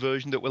 that's the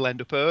version that we'll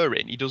end up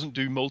airing. He doesn't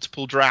do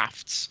multiple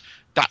drafts.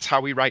 That's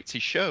how he writes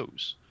his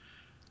shows.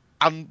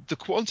 And the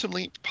Quantum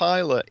Leap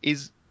pilot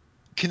is,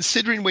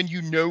 considering when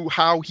you know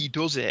how he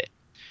does it,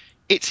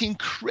 it's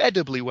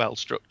incredibly well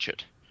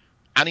structured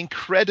and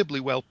incredibly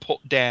well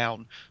put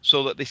down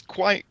so that this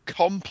quite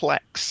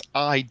complex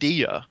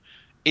idea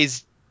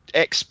is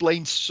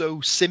explained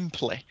so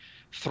simply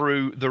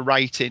through the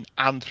writing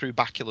and through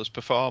Bakula's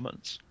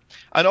performance.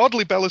 And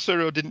oddly,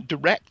 Belisario didn't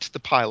direct the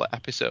pilot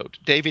episode.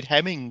 David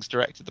Hemmings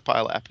directed the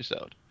pilot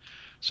episode.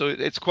 So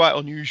it's quite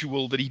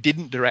unusual that he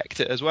didn't direct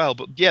it as well.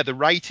 But yeah, the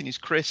writing is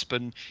crisp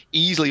and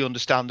easily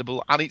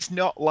understandable. And it's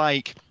not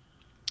like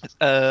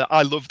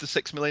I love the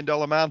 $6 Million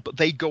Man, but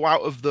they go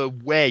out of their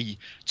way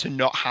to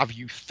not have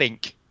you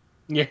think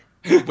Yeah.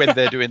 when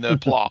they're doing their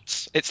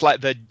plots. It's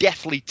like they're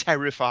deathly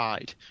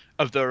terrified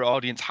of their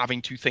audience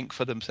having to think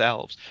for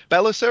themselves.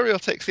 Belisario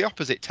takes the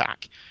opposite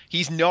tack.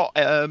 He's not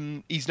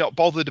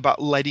bothered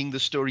about letting the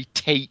story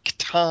take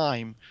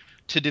time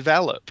to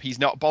develop. He's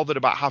not bothered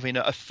about having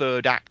a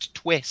third act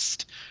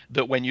twist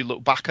that when you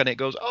look back on it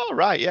goes, oh,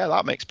 right, yeah,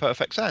 that makes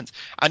perfect sense.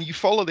 And you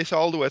follow this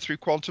all the way through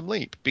Quantum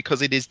Leap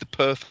because it is the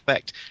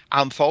perfect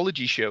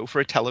anthology show for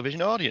a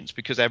television audience,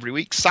 because every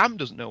week Sam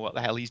doesn't know what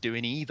the hell he's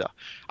doing either.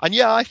 And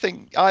yeah, I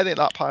think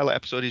that pilot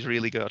episode is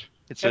really good.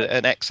 It's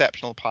an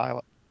exceptional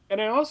pilot.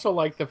 And I also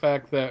like the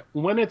fact that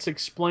when it's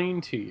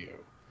explained to you,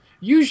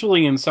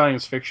 usually in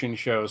science fiction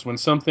shows, when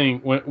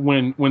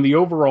the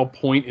overall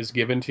point is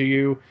given to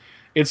you,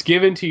 it's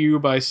given to you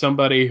by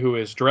somebody who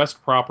is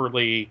dressed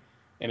properly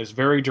and is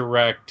very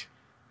direct,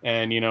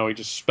 and he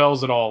just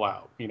spells it all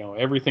out.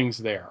 Everything's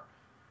there.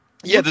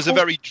 Yeah, there's a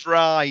very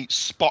dry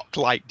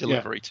spotlight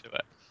delivery to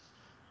it.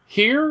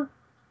 Here,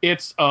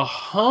 it's a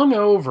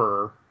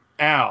hungover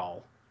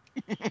Al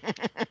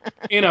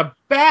in a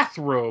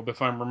bathrobe,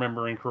 if I'm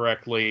remembering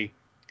correctly,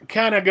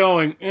 kind of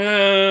going,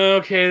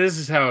 okay, this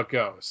is how it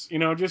goes.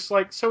 Just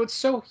like, so it's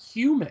so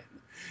human.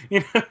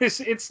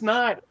 It's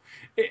not,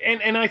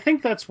 and I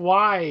think that's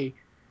why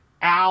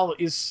Al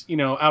is,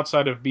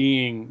 outside of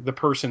being the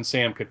person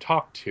Sam could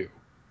talk to.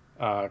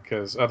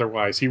 Because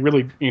otherwise, he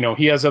really,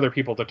 he has other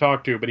people to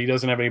talk to, but he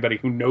doesn't have anybody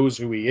who knows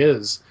who he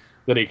is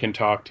that he can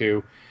talk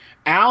to.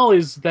 Al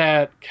is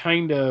that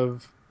kind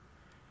of,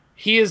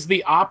 he is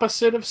the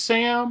opposite of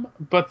Sam,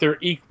 but they're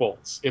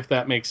equals, if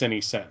that makes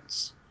any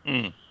sense.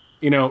 Mm.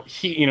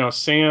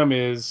 Sam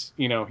is,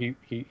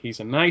 he's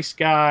a nice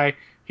guy.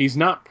 He's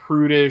not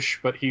prudish,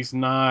 but he's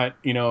not,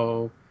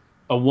 a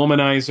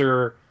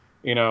womanizer.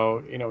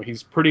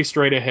 He's pretty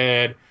straight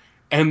ahead.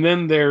 And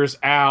then there's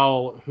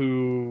Al,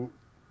 who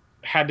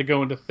had to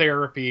go into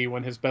therapy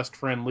when his best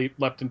friend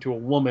leapt into a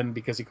woman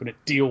because he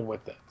couldn't deal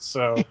with it.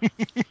 So,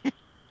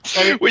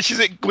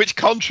 which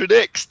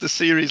contradicts the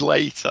series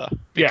later,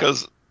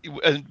 because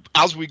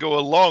as we go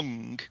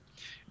along,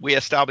 we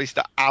establish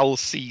that Al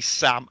sees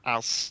Sam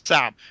as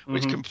Sam,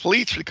 which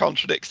completely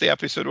contradicts the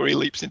episode where he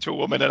leaps into a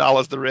woman and Al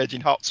has the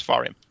raging hots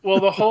for him. Well,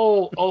 the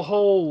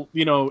whole,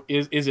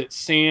 is it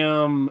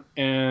Sam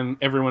and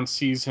everyone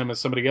sees him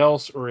as somebody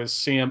else, or is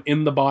Sam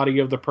in the body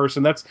of the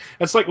person? That's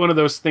like one of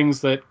those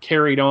things that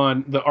carried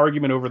on, the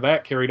argument over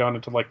that carried on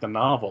into like the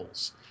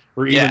novels,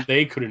 where even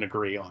they couldn't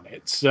agree on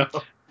it. So.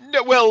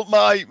 No, well,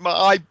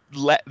 I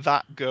let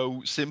that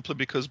go simply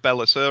because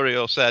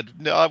Bellisario said,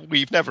 no,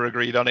 we've never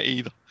agreed on it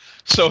either.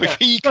 So if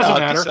he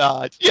can't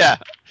decide,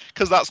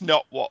 because that's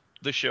not what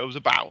the show's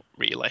about,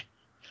 really.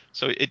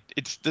 So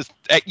it's just,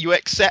 you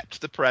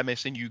accept the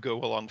premise and you go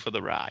along for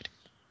the ride.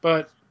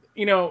 But,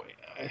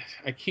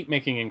 I keep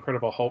making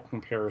Incredible Hulk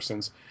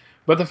comparisons,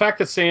 but the fact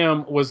that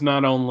Sam was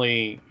not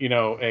only,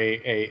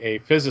 a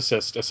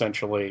physicist,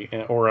 essentially,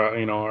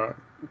 or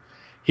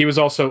he was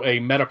also a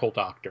medical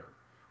doctor.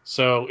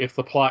 So if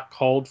the plot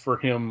called for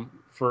him,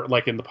 for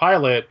like in the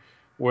pilot,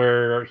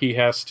 where he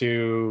has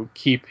to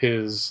keep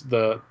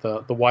the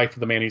wife of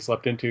the man he's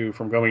leapt into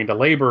from going into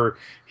labor,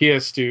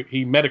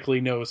 he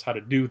medically knows how to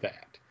do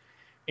that.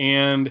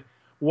 And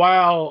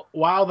while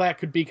that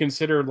could be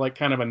considered like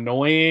kind of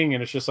annoying,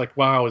 and it's just like,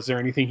 wow, is there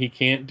anything he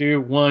can't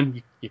do?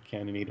 One, you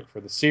kind of need it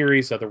for the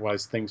series,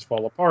 otherwise things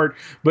fall apart.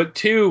 But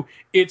two,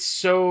 it's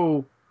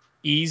so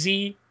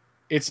easy.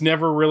 It's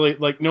never really,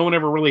 like, no one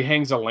ever really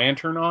hangs a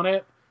lantern on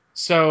it.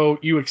 So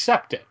you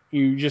accept it.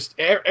 You just,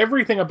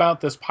 everything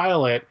about this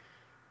pilot,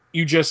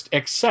 you just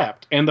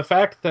accept. And the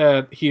fact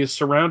that he is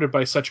surrounded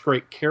by such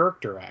great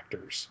character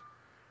actors,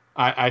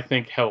 I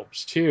think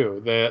helps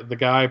too. The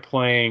guy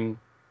playing,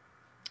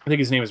 I think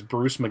his name is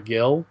Bruce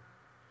McGill.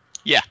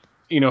 Yeah.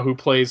 Who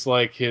plays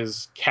like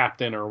his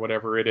captain or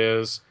whatever it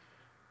is.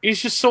 He's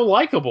just so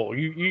likable.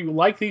 You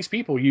like these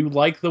people. You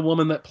like the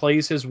woman that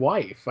plays his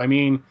wife. I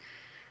mean,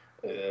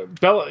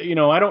 Bella,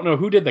 I don't know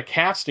who did the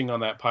casting on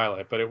that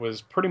pilot, but it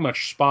was pretty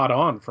much spot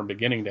on from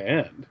beginning to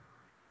end.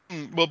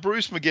 Well,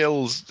 Bruce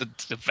McGill's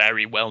a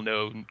very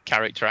well-known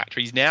character actor.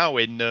 He's now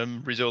in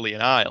Rizzoli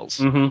and Isles.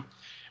 Mm-hmm.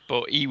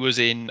 But he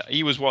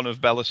was one of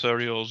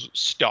Bellisario's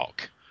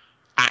stock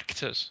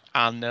actors,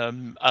 and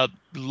a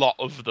lot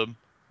of them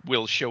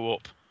will show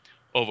up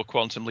over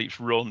Quantum Leap's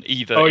run,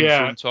 either in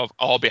front of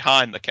or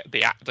behind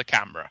the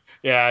camera.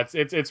 Yeah,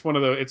 it's one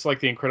of the, it's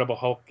like the Incredible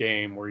Hulk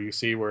game where you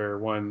see where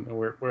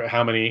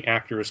how many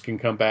actors can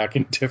come back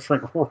in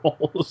different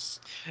roles.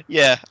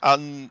 Yeah,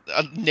 and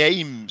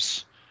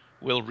names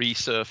will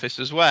resurface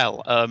as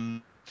well.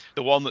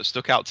 The one that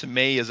stuck out to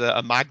me as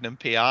a Magnum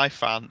PI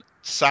fan,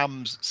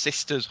 Sam's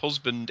sister's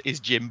husband is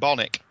Jim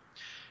Bonnick.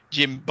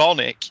 Jim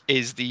Bonnick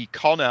is the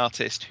con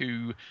artist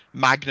who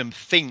Magnum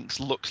thinks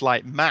looks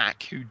like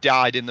Mac, who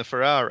died in the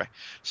Ferrari.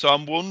 So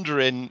I'm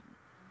wondering,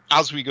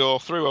 as we go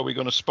through, are we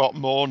going to spot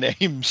more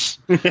names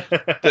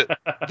that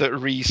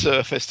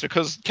resurfaced?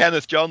 Because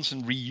Kenneth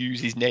Johnson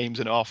reuses names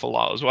an awful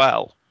lot as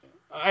well.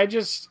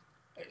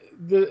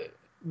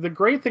 The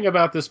great thing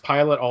about this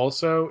pilot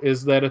also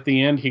is that at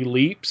the end he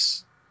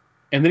leaps,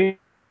 and then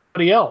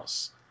somebody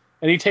else,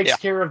 and he takes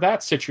care of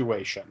that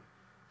situation,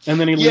 and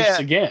then he leaps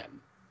again.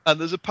 And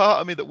there's a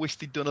part of me that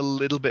wished he'd done a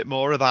little bit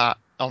more of that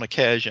on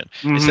occasion.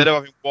 Mm-hmm. Instead of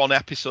having one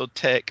episode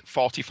take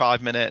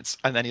 45 minutes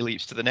and then he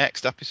leaps to the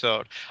next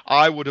episode,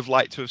 I would have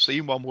liked to have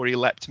seen one where he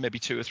leapt maybe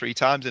 2 or 3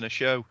 times in a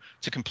show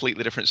to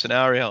completely different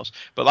scenarios.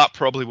 But that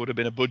probably would have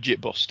been a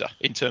budget buster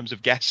in terms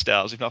of guest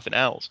stars, if nothing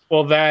else.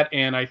 Well, that,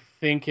 and I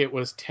think it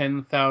was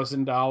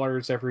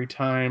 $10,000 every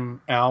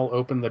time Al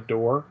opened the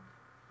door.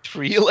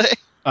 Really?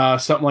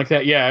 Something like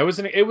that. Yeah,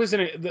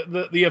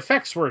 the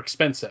effects were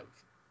expensive.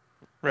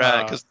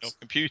 Right, because no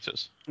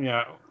computers.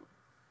 Yeah,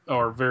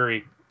 or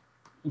very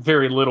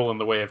very little in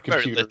the way of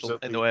Very computers. little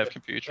in the way of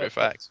computer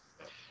effects.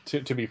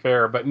 To be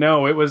fair, but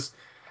no, it was.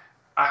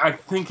 I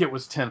think it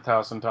was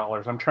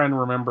 $10,000. I'm trying to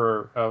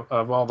remember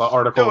of all the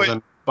articles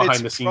and behind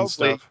the scenes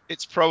stuff.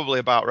 It's probably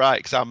about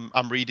right, because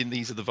I'm reading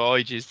These Are the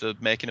Voyages, the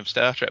making of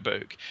Star Trek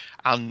book,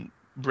 and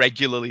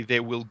regularly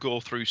they will go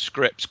through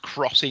scripts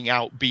crossing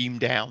out beam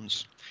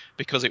downs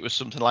because it was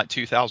something like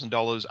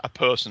 $2,000 a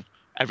person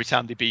every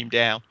time they beam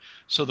down.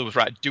 So there was,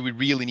 right, do we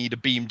really need a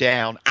beam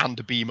down and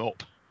a beam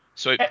up?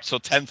 So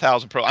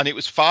 10,000 pro, and it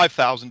was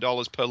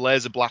 $5,000 per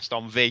laser blast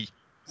on V.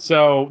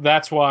 So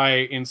that's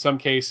why in some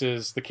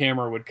cases the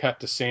camera would cut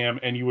to Sam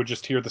and you would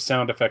just hear the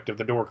sound effect of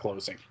the door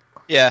closing.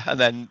 Yeah, and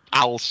then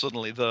Al's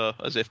suddenly there,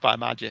 as if by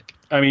magic.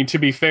 I mean, to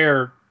be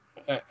fair,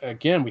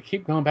 again, we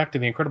keep going back to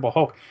the Incredible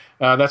Hulk.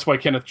 That's why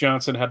Kenneth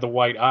Johnson had the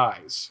white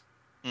eyes.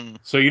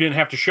 So you didn't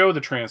have to show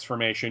the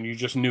transformation, you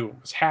just knew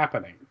it was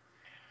happening.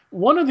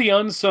 One of the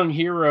unsung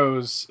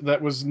heroes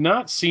that was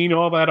not seen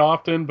all that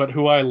often, but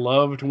who I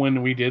loved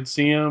when we did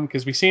see him,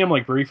 because we see him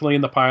like briefly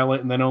in the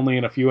pilot and then only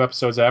in a few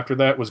episodes after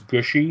that, was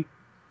Gushy.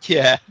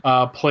 Yeah.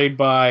 Played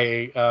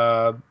by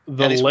the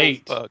Dennis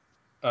late, Wolfberg.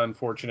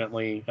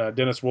 Unfortunately,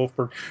 Dennis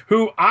Wolfberg,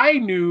 who I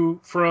knew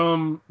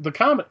from the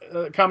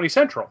Comedy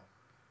Central,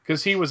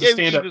 because he was a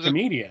stand-up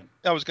comedian.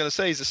 I was going to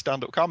say he's a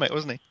stand-up comic,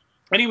 wasn't he?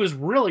 And he was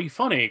really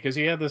funny because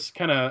he had this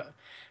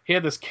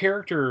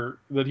character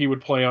that he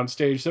would play on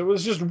stage that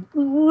was just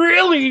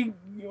really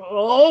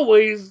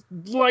always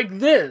like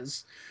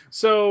this.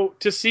 So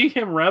to see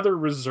him rather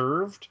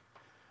reserved,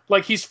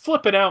 like he's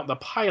flipping out in the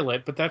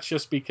pilot, but that's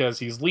just because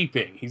he's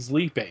leaping.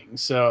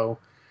 So,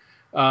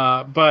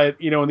 but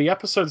in the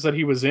episodes that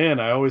he was in,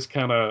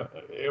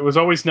 it was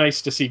always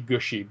nice to see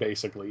Gushy,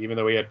 basically, even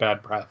though he had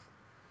bad breath.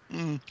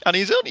 And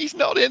he's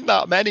not in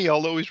that many,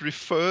 although he's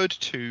referred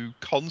to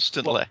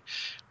constantly.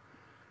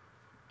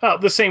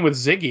 The same with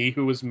Ziggy,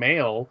 who was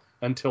male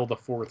until the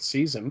 4th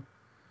season.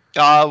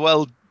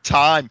 Well,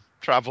 time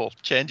travel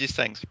changes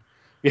things.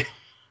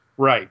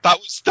 Right.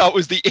 That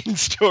was the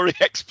in-story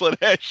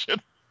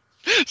explanation.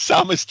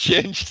 Sam has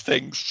changed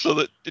things so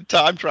that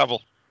time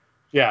travel.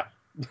 Yeah.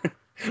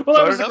 Well,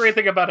 that was the great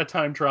thing about a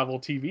time travel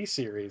TV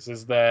series,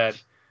 is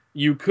that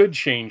you could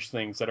change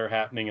things that are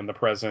happening in the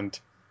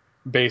present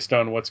based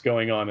on what's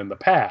going on in the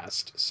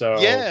past. So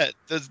yeah,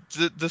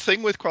 the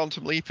thing with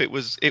Quantum Leap, it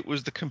was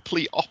the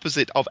complete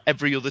opposite of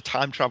every other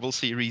time travel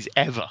series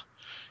ever.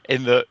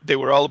 In that they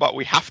were all about,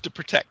 we have to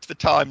protect the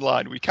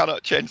timeline, we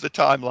cannot change the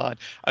timeline.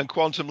 And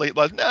Quantum Leap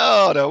was,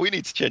 no, we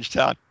need to change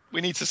time. We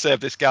need to save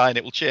this guy, and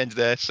it will change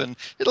this, and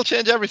it'll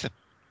change everything.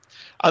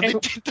 And they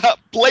did that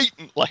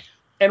blatantly.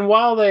 And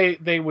while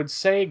they would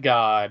say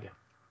God,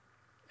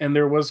 and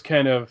there was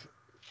kind of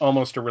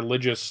almost a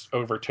religious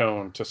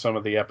overtone to some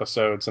of the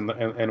episodes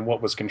and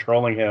what was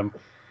controlling him,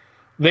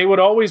 they would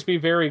always be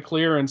very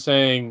clear in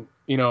saying,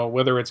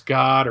 whether it's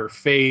God or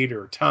fate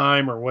or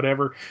time or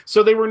whatever.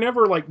 So they were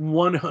never like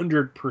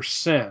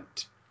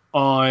 100%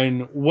 on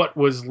what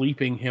was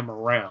leaping him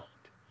around.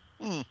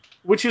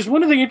 Which is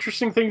one of the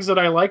interesting things that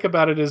I like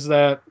about it, is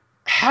that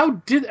I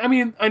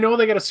know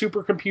they got a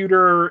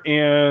supercomputer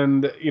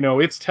and,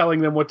 it's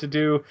telling them what to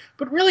do,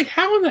 but really,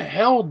 how in the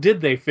hell did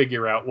they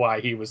figure out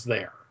why he was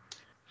there?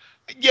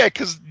 Yeah,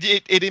 because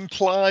it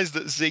implies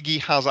that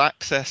Ziggy has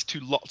access to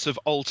lots of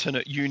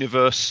alternate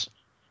universe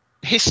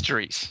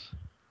histories.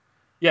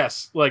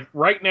 Yes, like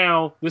right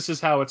now, this is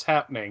how it's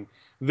happening.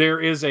 There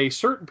is a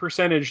certain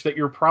percentage that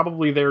you're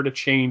probably there to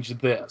change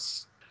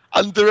this.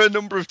 And there are a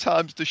number of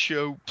times the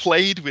show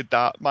played with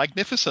that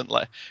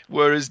magnificently,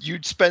 whereas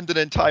you'd spend an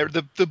entire,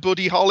 the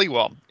Buddy Holly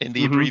one in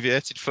the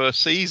abbreviated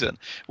first season,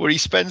 where he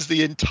spends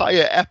the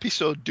entire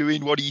episode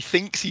doing what he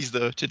thinks he's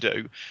there to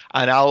do.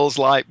 And Al's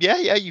like,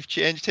 yeah, you've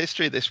changed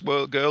history. This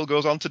girl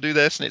goes on to do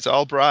this, and it's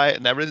all bright,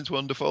 and everything's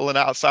wonderful.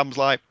 And Sam's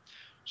like,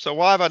 so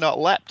why have I not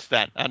leapt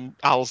then? And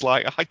Al's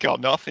like, I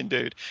got nothing,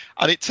 dude.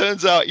 And it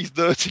turns out he's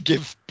there to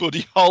give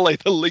Buddy Holly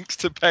the lyrics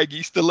to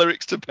Peggy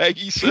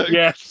Sue.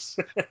 Yes.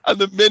 And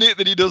the minute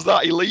that he does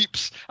that, he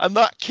leaps. And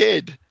that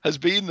kid has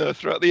been there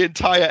throughout the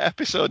entire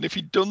episode. And if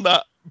he'd done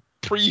that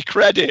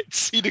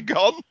pre-credits, he'd have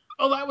gone.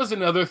 Oh, that was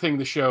another thing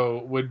the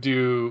show would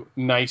do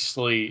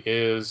nicely,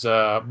 is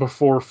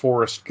before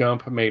Forrest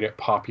Gump made it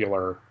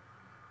popular,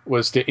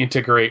 was to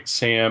integrate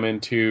Sam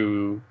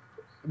into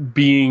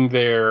being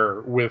there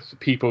with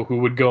people who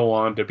would go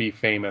on to be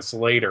famous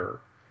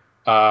later.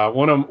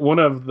 One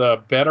of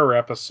the better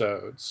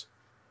episodes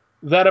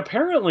that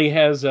apparently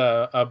has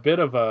a bit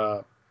of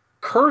a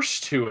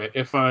curse to it,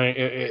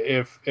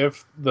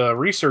 if the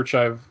research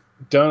I've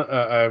done,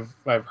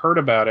 I've heard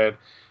about it,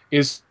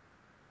 is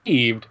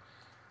received.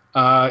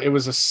 I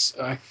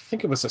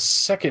think it was a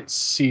second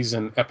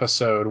season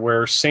episode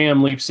where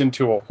Sam leaps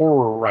into a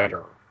horror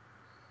writer.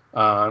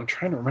 I'm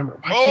trying to remember.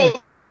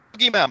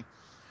 Boogeyman.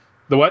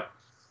 The what?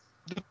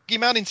 The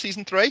Boogeyman in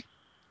season 3,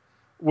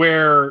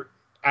 where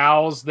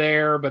Al's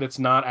there, but it's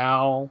not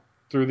Al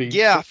through the.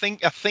 Yeah, I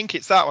think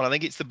it's that one. I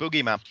think it's the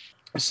Boogeyman.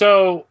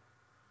 So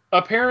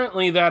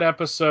apparently that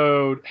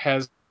episode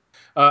has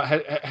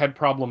had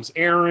problems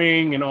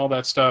airing and all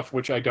that stuff,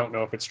 which I don't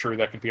know if it's true.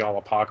 That could be all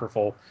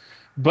apocryphal.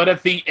 But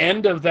at the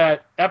end of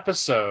that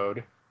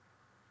episode,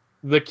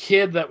 the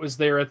kid that was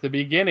there at the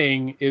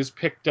beginning is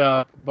picked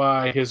up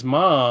by his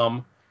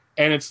mom,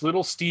 and it's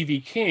little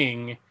Stevie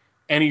King,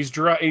 and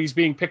he's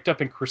being picked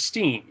up in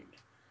Christine.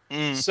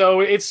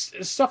 So it's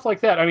stuff like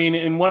that. I mean,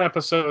 in one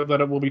episode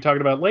that we'll be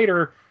talking about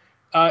later,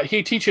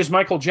 he teaches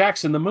Michael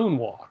Jackson the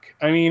moonwalk.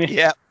 I mean,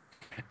 Yeah.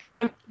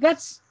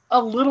 that's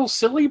a little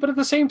silly, but at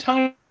the same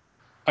time,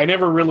 I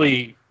never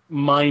really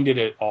minded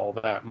it all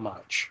that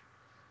much.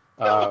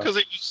 No,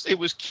 because it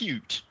was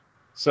cute.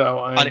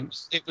 So And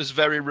it was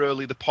very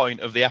rarely the point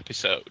of the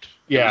episode.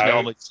 Yeah, it was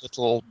normally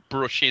little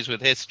brushes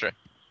with history.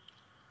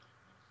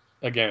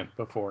 Again,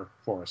 before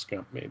Forrest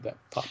Gump made that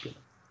popular.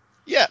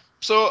 Yeah.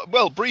 So,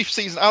 well, brief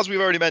season. As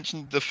we've already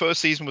mentioned, the first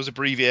season was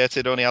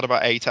abbreviated, only had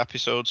about 8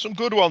 episodes. Some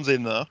good ones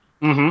in there.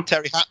 Mm-hmm.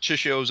 Terry Hatcher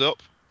shows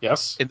up.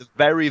 Yes. In the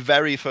very,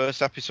 very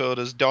first episode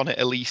as Donna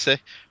Elise,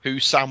 who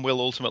Sam will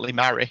ultimately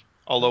marry.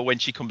 Although when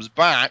she comes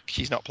back,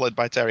 she's not played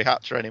by Terry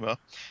Hatcher anymore.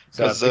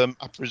 Because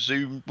I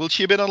presume, will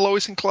she have been on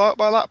Lois and Clark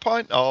by that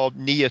point? Or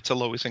near to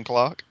Lois and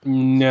Clark?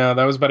 No,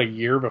 that was about a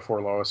year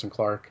before Lois and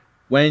Clark.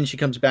 When she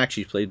comes back,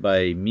 she's played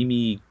by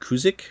Mimi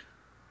Kuzik.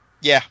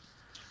 Yeah.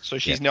 So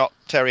she's not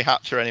Terry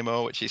Hatcher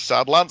anymore, which is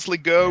sad. Lance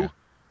Legault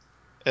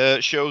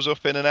shows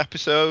up in an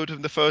episode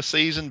of the first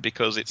season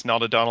because it's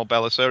not a Donald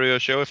Bellisario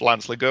show if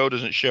Lance Legault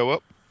doesn't show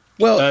up.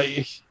 Well,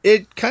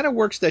 it kind of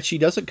works that she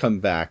doesn't come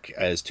back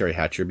as Terry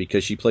Hatcher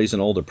because she plays an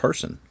older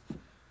person.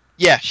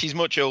 Yeah, she's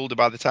much older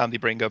by the time they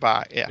bring her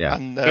back. Yeah.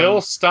 And,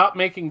 Bill, stop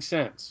making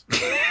sense.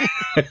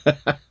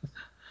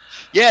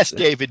 Yes,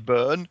 David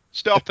Byrne,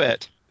 stop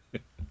it.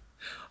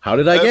 How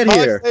did I get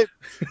here?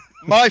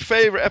 My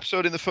favourite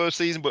episode in the first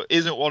season, but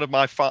isn't one of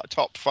my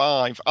top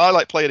 5. I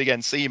like Play It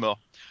Again, Seymour,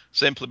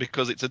 simply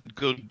because it's a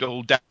good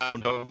old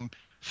down-home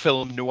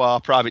film noir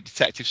private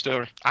detective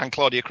story, and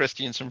Claudia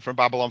Christensen from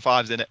Babylon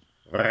 5's in it.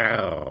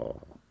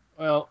 Wow.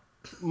 Well,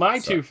 my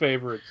two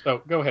favorites.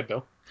 Oh, go ahead,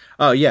 Bill.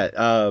 Oh yeah,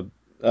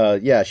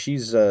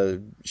 she's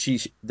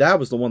that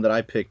was the one that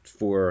I picked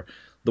for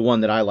the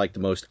one that I liked the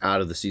most out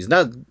of the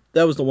season.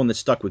 That was the one that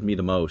stuck with me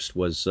the most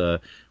was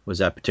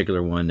that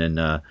particular one.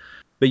 And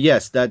but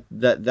yes,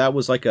 that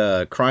was like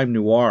a crime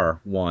noir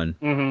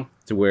one,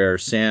 to where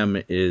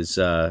Sam is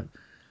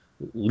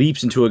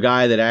leaps into a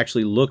guy that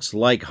actually looks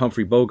like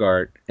Humphrey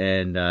Bogart,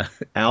 and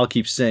Al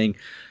keeps saying,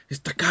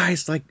 "The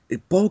guy's like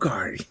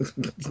Bogart.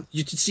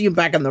 You should see him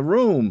back in the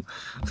room."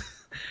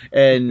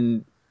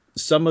 And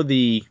some of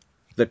the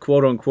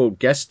quote unquote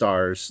guest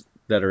stars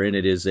that are in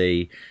it is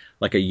a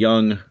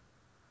young,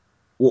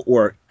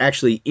 or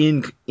actually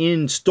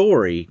in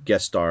story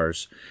guest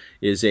stars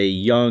is a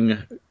young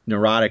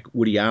neurotic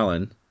Woody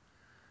Allen.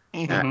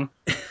 Mm-hmm.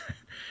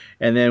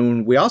 And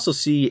then we also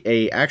see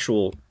a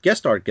actual guest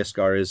star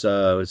is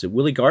it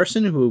Willie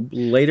Garson, who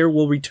later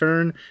will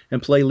return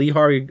and play Lee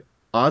Harvey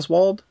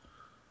Oswald,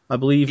 I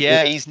believe.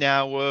 Yeah, he's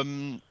now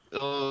I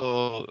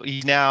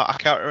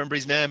can't remember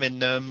his name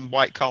in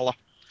White Collar.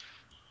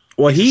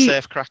 Well, he's a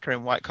safe cracker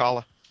in White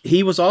Collar.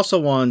 He was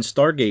also on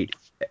Stargate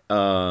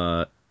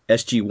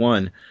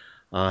SG-1.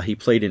 He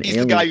played an He's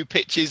alien. the guy who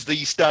pitches the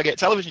Stargate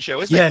television show,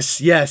 isn't he?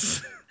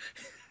 Yes.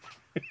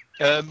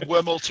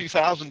 Wormhole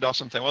 2000 or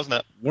something, wasn't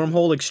it?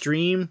 Wormhole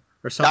Extreme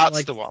or something. That's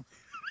like the one.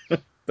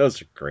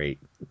 Those are great.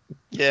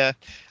 Yeah.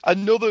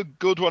 Another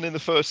good one in the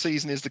first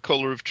season is The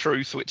Colour of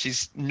Truth, which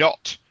is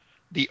not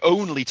the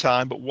only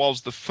time, but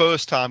was the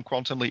first time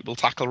Quantum Leap will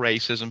tackle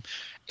racism.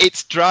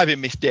 It's Driving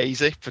Miss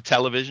Daisy for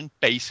television,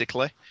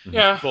 basically.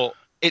 Yeah. But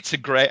it's a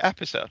great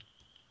episode.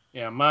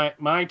 Yeah,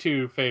 my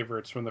two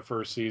favorites from the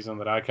first season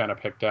that I kind of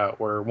picked out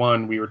were,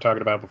 one, we were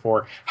talking about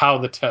before, How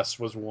the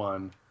Test Was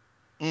Won.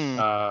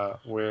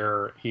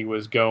 Where he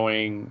was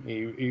going,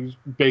 he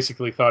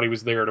basically thought he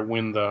was there to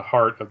win the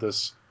heart of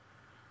this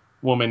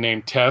woman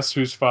named Tess,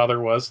 whose father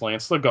was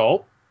Lance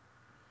Legault.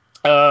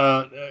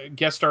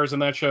 Guest stars in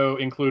that show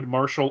include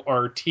Marshall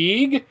R.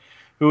 Teague,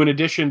 who, in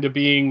addition to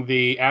being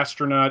the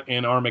astronaut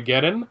in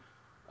Armageddon,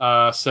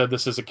 said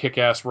this is a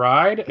kick-ass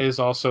ride, is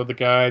also the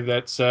guy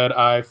that said,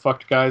 "I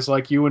fucked guys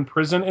like you in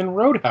prison in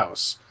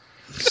Roadhouse."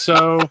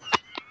 So,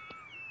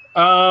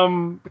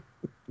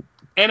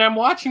 and I'm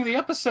watching the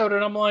episode,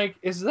 and I'm like,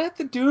 is that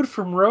the dude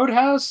from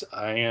Roadhouse?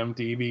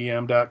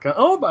 IMDbM.com.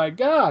 Oh, my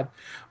God.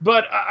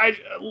 But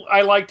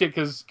I liked it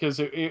because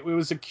it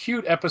was a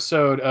cute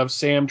episode of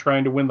Sam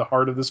trying to win the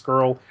heart of this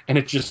girl, and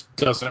it just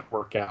doesn't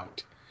work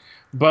out.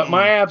 But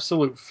my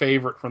absolute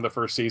favorite from the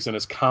first season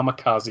is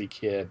Kamikaze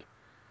Kid,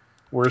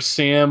 where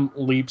Sam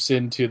leaps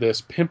into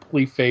this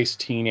pimply-faced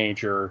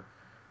teenager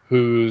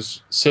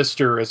whose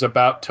sister is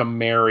about to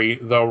marry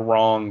the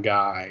wrong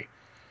guy.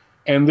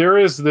 And there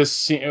is this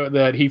scene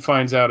that he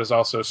finds out is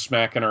also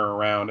smacking her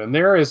around. And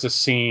there is a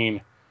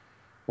scene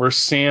where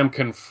Sam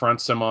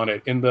confronts him on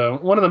it in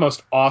one of the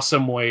most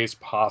awesome ways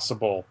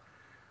possible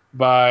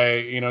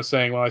by,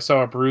 saying, "Well, I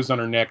saw a bruise on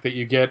her neck that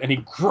you get." And he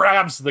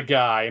grabs the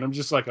guy. And I'm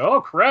just like,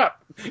 oh,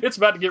 crap. It's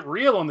about to get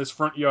real on this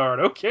front yard.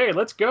 Okay,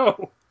 let's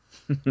go.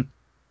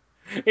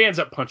 He ends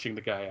up punching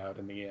the guy out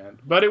in the end.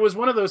 But it was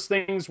one of those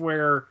things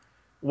where,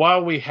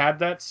 while we had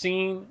that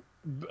scene,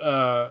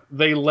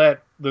 they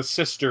let the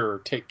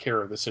sister take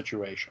care of the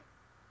situation.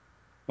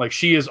 Like,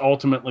 she is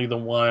ultimately the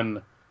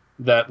one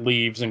that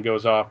leaves and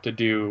goes off to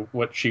do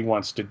what she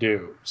wants to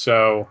do.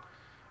 So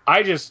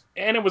and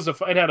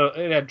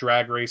it had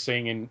drag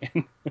racing,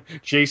 and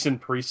Jason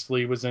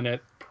Priestley was in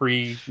it,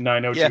 pre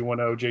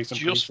 90210 Jason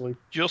Priestley.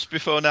 Just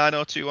before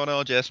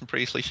 90210 Jason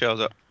Priestley shows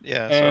up.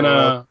 Yeah.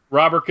 And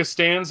Robert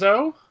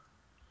Costanzo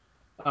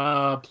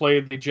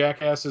played the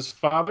jackass's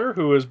father,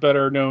 who is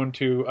better known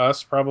to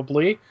us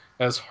probably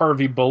as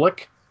Harvey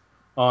Bullock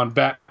on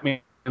Batman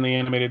in the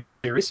animated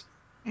series.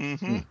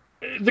 Mm-hmm.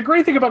 The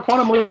great thing about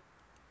Quantum Leap,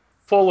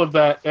 full of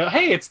that,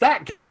 hey, it's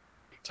that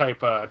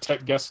type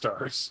guest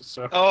stars.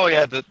 So. Oh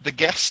yeah, the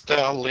guest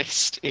star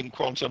list in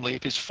Quantum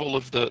Leap is full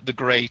of the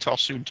great or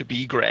soon to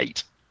be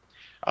great,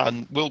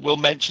 and we'll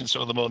mention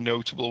some of the more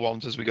notable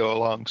ones as we go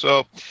along.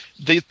 So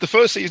the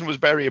first season was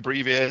very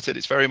abbreviated.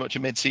 It's very much a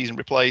mid-season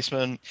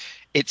replacement.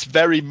 It's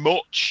very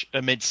much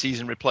a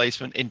mid-season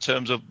replacement in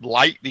terms of,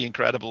 like The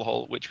Incredible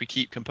Hulk, which we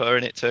keep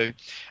comparing it to.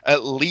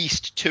 At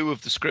least 2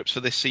 of the scripts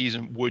for this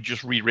season were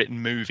just rewritten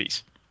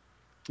movies.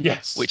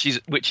 Yes.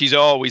 Which is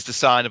always the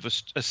sign of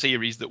a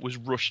series that was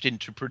rushed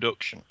into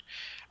production.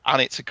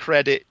 And it's a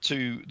credit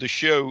to the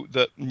show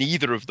that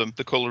neither of them,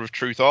 The Colour of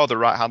Truth or The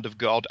Right Hand of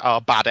God, are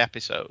bad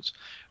episodes.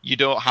 You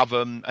don't have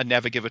a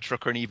Never Give a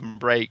Trucker an Even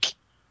Break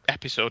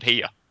episode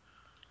here.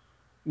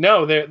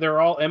 No,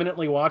 they're all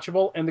eminently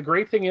watchable. And the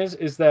great thing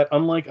is that,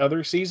 unlike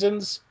other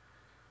seasons,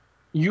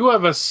 you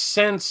have a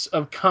sense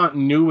of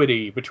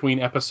continuity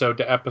between episode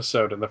to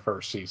episode in the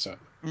first season.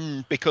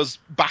 Because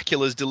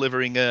Bakula's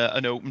delivering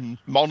an open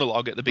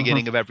monologue at the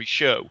beginning of every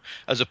show,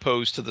 as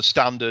opposed to the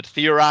standard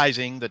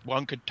theorizing that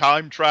one could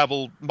time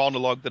travel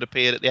monologue that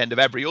appeared at the end of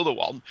every other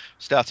one,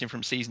 starting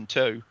from season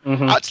 2.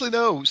 Actually,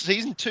 no,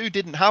 season 2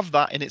 didn't have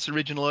that in its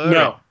original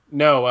airing.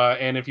 No,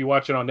 and if you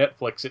watch it on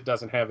Netflix, it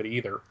doesn't have it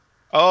either.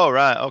 Oh,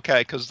 right, okay,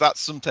 because that's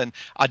something.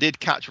 I did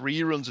catch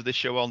reruns of this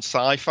show on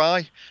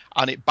Sci-Fi,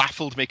 and it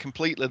baffled me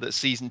completely that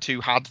season 2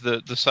 had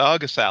the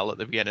saga cell at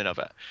the beginning of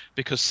it,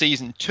 because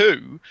season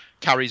 2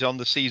 carries on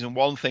the season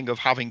 1 thing of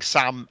having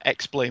Sam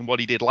explain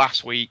what he did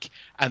last week,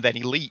 and then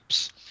he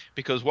leaps.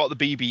 Because what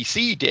the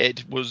BBC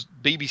did was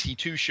BBC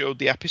 2 showed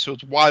the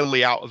episodes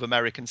wildly out of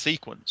American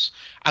sequence,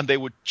 and they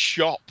would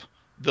chop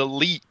the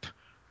leap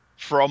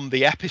from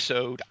the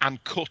episode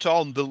and cut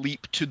on the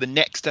leap to the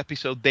next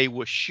episode they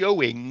were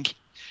showing,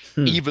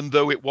 even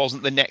though it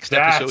wasn't the next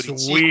episode in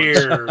sequence.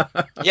 That's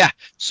weird. Yeah,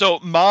 so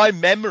my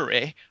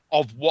memory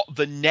of what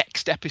the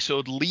next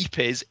episode leap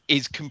is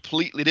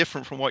completely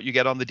different from what you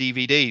get on the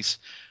DVDs.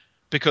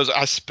 Because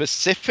I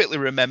specifically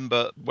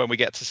remember when we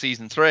get to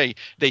season 3,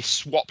 they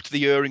swapped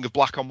the airing of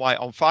Black and White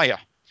on Fire.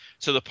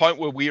 To the point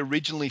where we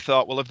originally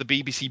thought, well, if the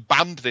BBC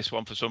banned this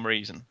one for some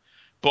reason,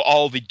 but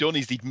all they'd done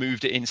is they'd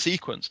moved it in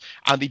sequence.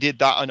 And they did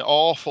that an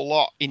awful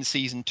lot in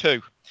season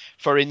 2.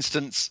 For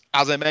instance,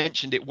 as I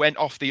mentioned, it went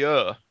off the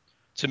air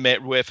to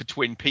make way for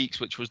Twin Peaks,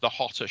 which was the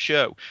hotter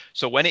show.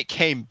 So when it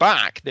came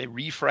back, they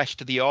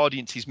refreshed the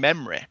audience's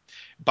memory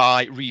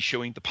by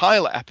re-showing the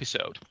pilot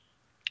episode.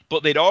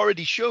 But they'd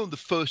already shown the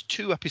first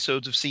 2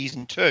 episodes of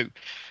season 2.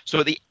 So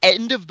at the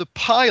end of the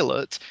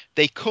pilot,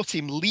 they cut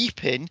him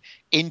leaping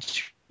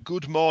into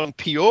Good Morning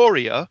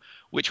Peoria,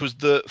 which was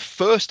the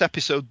first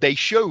episode they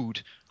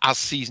showed as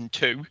season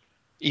 2,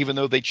 even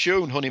though they'd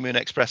shown Honeymoon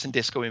Express and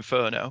Disco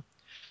Inferno.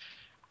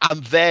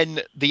 And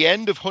then the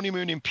end of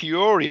Honeymoon in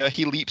Peoria,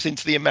 he leaps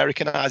into the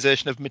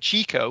Americanization of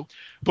Machiko.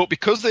 But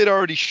because they'd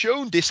already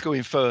shown Disco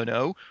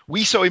Inferno,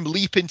 we saw him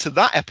leap into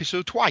that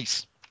episode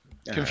twice.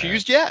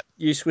 Confused yet?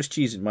 You Swiss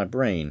cheese in my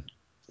brain.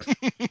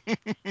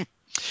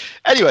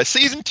 Anyway,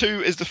 season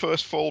 2 is the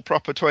first full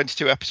proper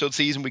 22 episode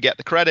season. We get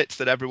the credits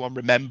that everyone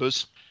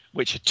remembers,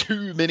 which are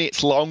 2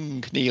 minutes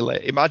long,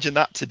 Neely. Imagine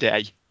that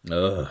today.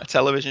 Ugh. A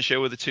television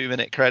show with a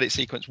 2-minute credit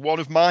sequence.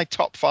 One of my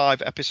top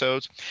 5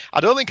 episodes.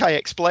 I don't think I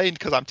explained,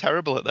 because I'm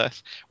terrible at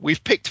this.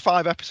 We've picked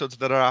 5 episodes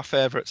that are our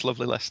favourites,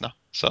 lovely listener.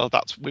 So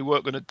we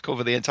weren't going to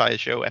cover the entire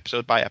show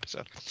episode by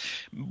episode.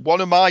 One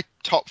of my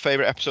top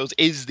favourite episodes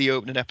is the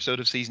opening episode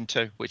of season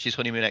 2, which is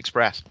Honeymoon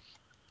Express,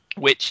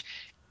 which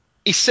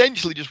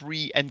essentially just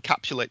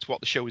re-encapsulates what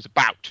the show is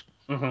about.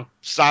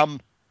 Sam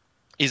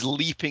is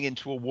leaping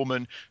into a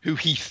woman who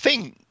he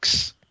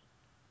thinks...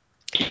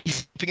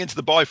 He's leaping into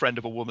the boyfriend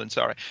of a woman,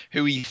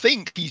 who he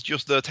thinks he's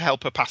just there to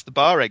help her pass the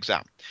bar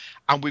exam.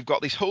 And we've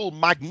got this whole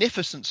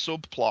magnificent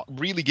subplot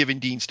really giving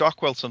Dean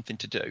Stockwell something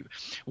to do,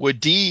 where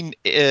Dean,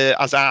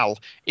 as Al,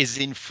 is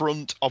in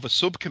front of a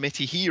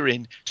subcommittee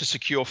hearing to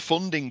secure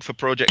funding for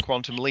Project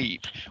Quantum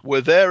Leap,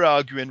 where they're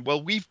arguing,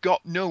 well, we've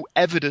got no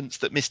evidence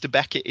that Mr.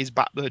 Beckett is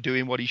back there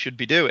doing what he should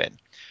be doing.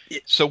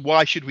 So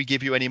why should we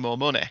give you any more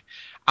money?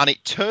 And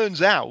it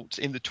turns out,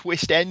 in the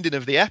twist ending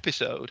of the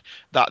episode,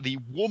 that the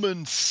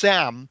woman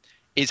Sam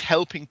is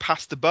helping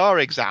pass the bar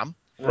exam.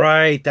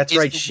 Right, that's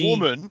right. The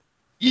woman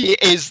He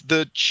is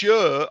the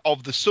chair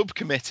of the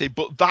subcommittee,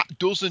 but that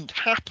doesn't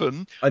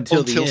happen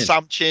Until the end.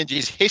 Sam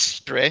changes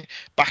history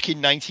back in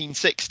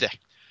 1960.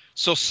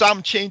 So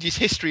Sam changes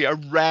history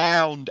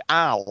around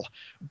Al,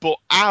 but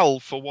Al,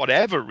 for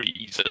whatever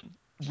reason,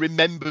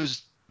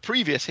 remembers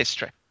previous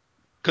history.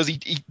 Because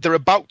they're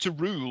about to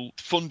rule,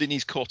 funding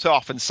is cut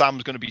off, and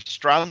Sam's going to be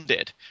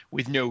stranded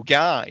with no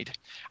guide.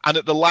 And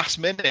at the last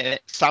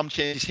minute, Sam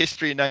changes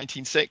history in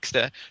 1960,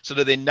 so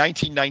that in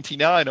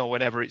 1999 or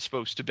whenever it's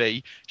supposed to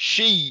be,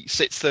 she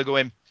sits there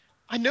going,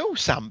 I know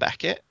Sam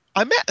Beckett.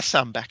 I met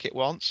Sam Beckett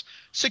once.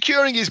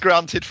 Securing is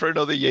granted for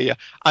another year.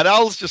 And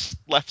Al's just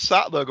left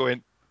sat there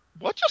going,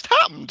 what just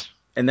happened?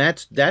 And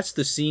that's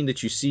the scene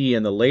that you see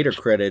in the later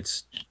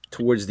credits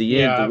towards the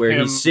Yeah, end, where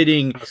him he's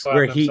sitting,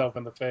 where himself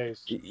in the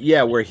face.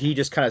 where he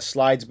just kind of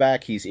slides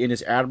back. He's in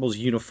his admiral's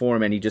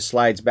uniform, and he just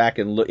slides back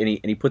and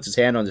he puts his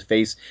hand on his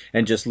face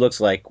and just looks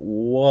like,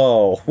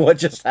 whoa, what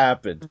just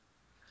happened?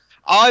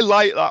 I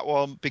like that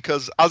one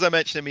because, as I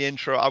mentioned in my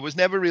intro, I was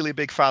never really a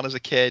big fan as a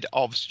kid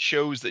of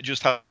shows that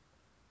just have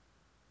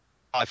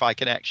sci-fi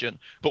connection,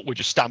 but were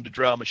just standard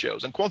drama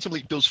shows. And Quantum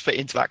Leap does fit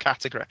into that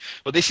category.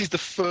 But this is the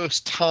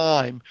first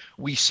time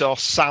we saw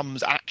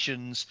Sam's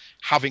actions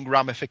having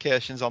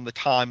ramifications on the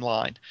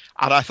timeline.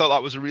 And I thought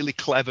that was a really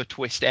clever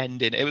twist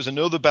ending. It was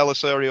another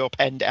Bellisario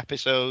penned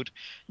episode.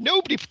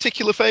 Nobody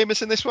particularly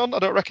famous in this one. I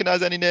don't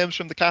recognize any names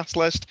from the cast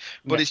list,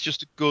 but it's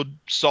just a good,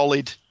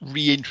 solid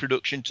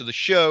reintroduction to the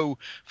show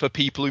for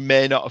people who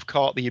may not have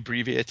caught the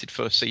abbreviated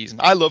first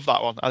season. I love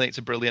that one. I think it's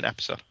a brilliant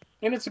episode.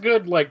 And it's a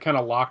good, kind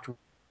of locked.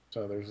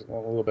 So there's a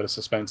little bit of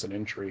suspense and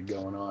intrigue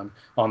going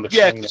on the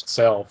train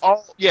itself.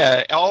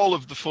 All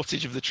of the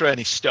footage of the train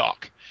is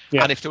stock.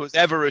 Yeah. And if there was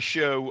ever a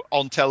show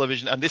on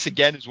television, and this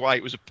again is why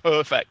it was a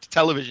perfect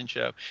television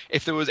show,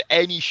 if there was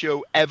any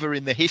show ever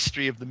in the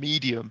history of the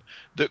medium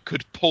that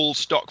could pull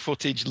stock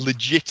footage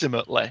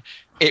legitimately,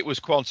 it was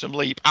Quantum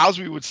Leap, as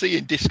we would see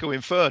in Disco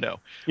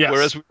Inferno. Yes.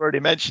 Whereas we've already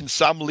mentioned,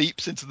 Sam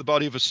leaps into the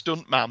body of a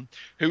stuntman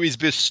who is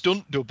the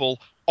stunt double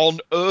on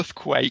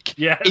Earthquake,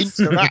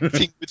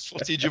 interacting with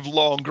footage of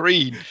Lorne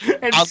Greene.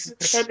 And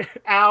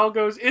Al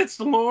goes, it's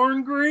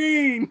Lorne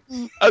Greene!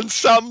 And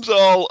Sam's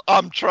all,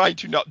 I'm trying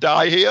to not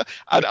die here.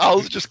 And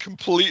Al's just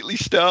completely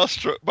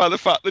starstruck by the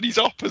fact that he's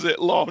opposite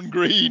Lorne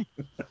Greene.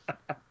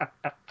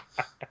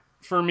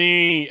 For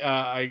me,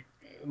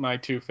 my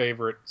two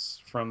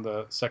favorites from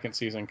the second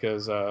season,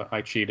 because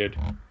I cheated.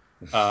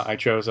 I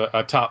chose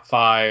a top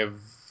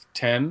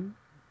 5-10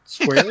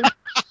 squared.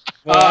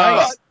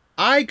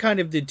 I kind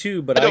of did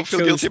too, but I don't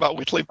feel guilty about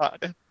whittling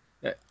back.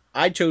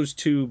 I chose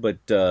 2, but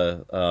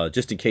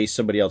just in case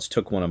somebody else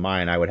took one of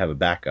mine, I would have a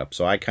backup.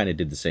 So I kind of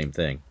did the same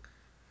thing.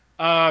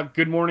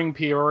 Good Morning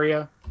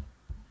Peoria,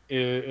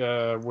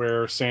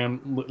 where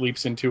Sam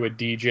leaps into a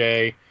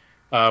DJ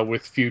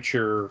with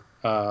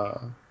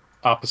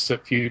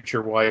opposite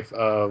future wife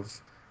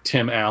of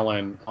Tim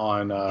Allen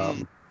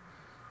on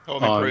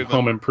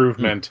Home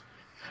Improvement.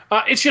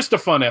 It's just a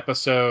fun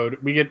episode.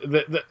 We get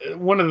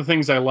one of the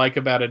things I like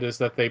about it is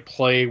that they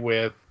play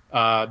with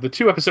the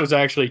 2 episodes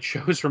I actually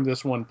chose from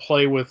this one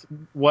play with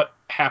what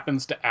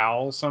happens to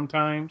Al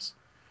sometimes,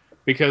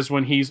 because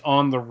when he's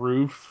on the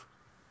roof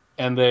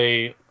and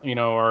they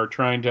are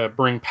trying to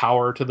bring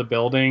power to the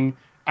building,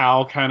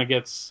 Al kind of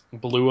gets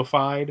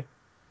bluified,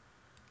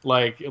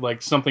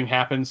 like something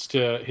happens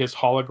to his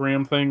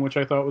hologram thing, which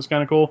I thought was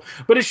kind of cool.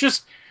 But it's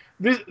just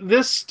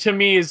this to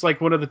me is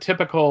like one of the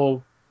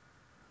typical.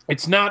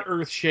 It's not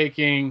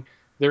earth-shaking.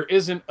 There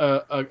isn't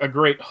a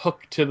great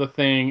hook to the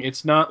thing.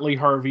 It's not Lee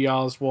Harvey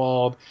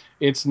Oswald.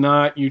 It's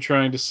not you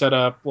trying to set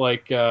up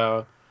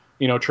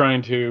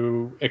trying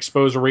to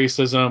expose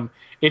racism.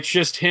 It's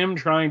just him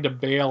trying to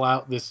bail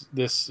out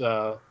this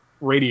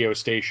radio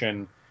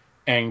station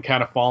and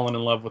kind of falling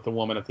in love with the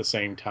woman at the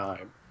same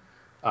time.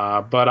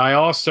 But I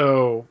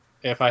also,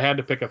 if I had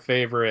to pick a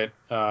favorite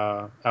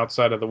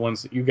outside of the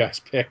ones that you guys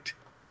picked,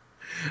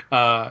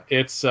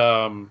 it's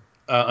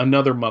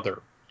Another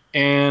Mother.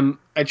 And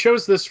I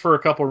chose this for a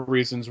couple of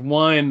reasons.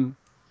 One,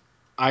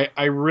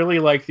 I really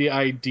like the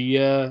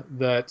idea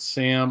that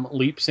Sam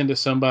leaps into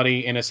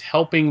somebody and is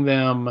helping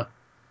them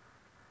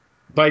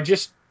by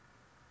just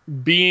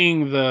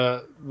being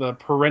the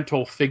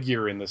parental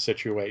figure in the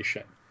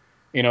situation.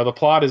 The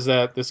plot is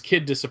that this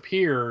kid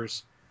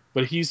disappears,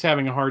 but he's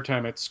having a hard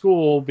time at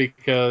school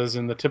because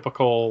in the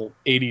typical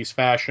 80s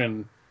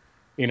fashion,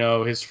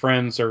 his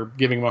friends are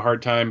giving him a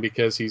hard time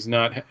because he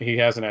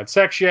hasn't had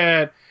sex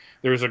yet.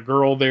 There's a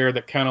girl there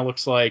that kind of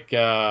looks like,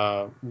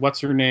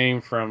 what's her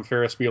name from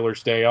Ferris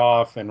Bueller's Day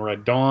Off and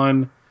Red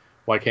Dawn?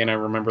 Why can't I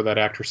remember that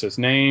actress's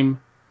name?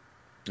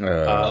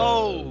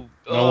 Jennifer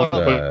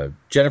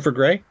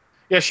Grey?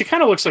 Yeah, she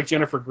kind of looks like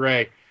Jennifer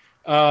Grey.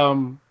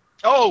 That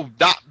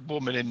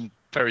woman in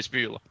Ferris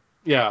Bueller.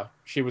 Yeah,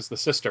 she was the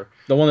sister.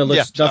 The one that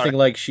looks nothing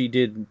like she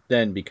did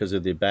then because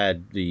of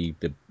the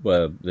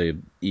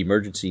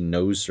emergency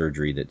nose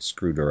surgery that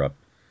screwed her up.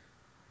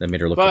 That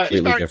made her look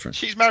completely different.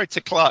 She's married to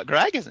Clark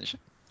Gregg, isn't she?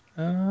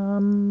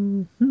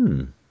 Don't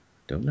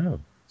know.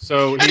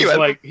 So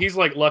Anyway. he's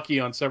like lucky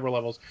on several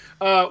levels.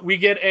 We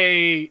get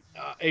a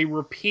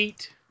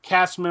repeat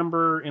cast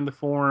member in the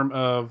form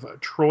of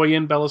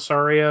Troyan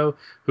Belisario,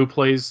 who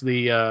plays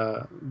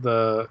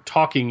the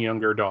talking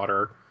younger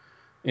daughter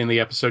in the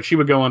episode. She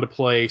would go on to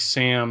play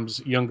Sam's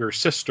younger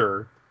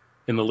sister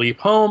in The Leap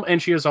Home, and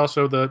she is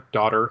also the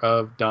daughter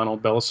of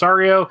Donald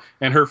Belisario.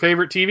 And her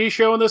favorite TV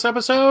show in this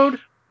episode?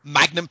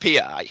 Magnum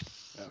PI.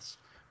 Yes.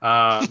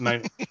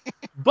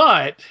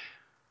 But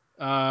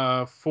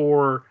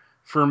for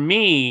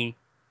me,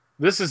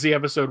 this is the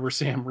episode where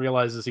Sam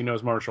realizes he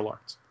knows martial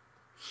arts.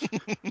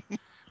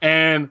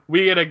 And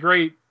we get a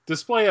great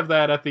display of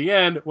that at the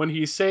end when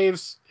he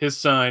saves his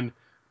son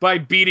by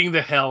beating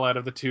the hell out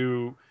of the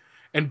two.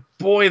 And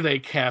boy, they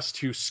cast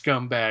two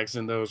scumbags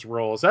in those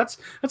roles. That's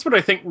what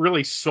I think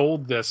really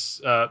sold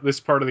this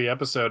part of the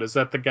episode, is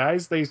that the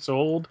guys they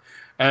sold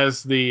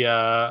as the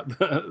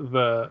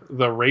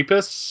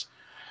rapists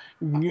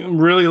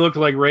really looked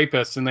like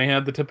rapists, and they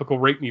had the typical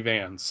rape me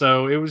van.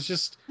 So it was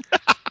just,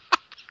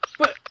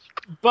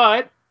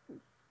 but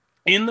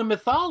in the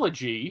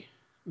mythology,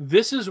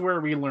 this is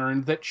where we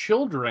learned that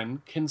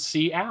children can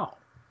see Al.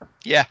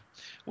 Yeah,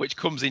 which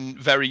comes in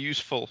very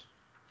useful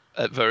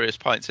at various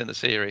points in the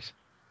series.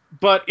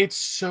 But it's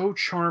so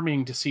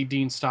charming to see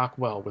Dean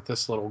Stockwell with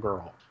this little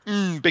girl.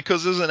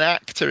 Because as an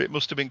actor, it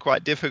must have been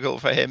quite difficult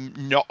for him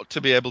not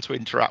to be able to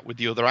interact with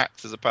the other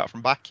actors apart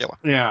from Bakula.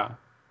 Yeah,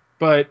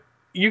 but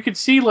you could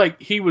see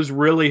like he was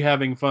really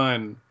having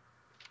fun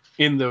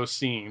in those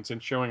scenes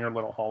and showing her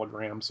little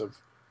holograms of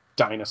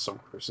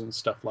dinosaurs and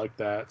stuff like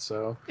that.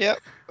 So yeah,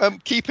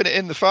 keeping it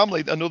in the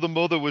family. Another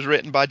Mother was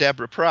written by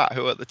Deborah Pratt,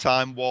 who at the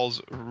time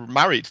was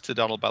married to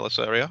Donald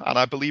Belisario, and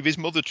I believe his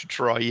mother to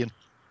Troy Ian.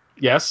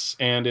 Yes,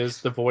 and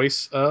is the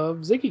voice of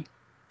Ziggy.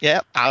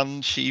 Yeah,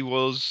 and she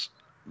was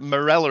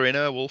Morella in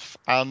Airwolf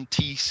and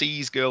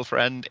TC's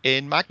girlfriend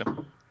in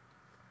Magnum.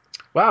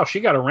 Wow, she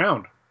got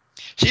around.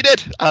 She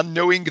did, and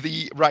knowing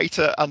the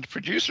writer and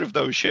producer of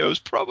those shows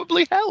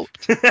probably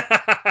helped. That's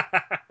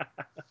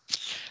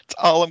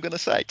all I'm going to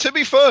say. To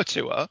be fair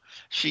to her,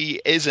 she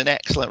is an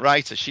excellent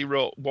writer. She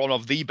wrote one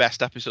of the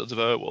best episodes of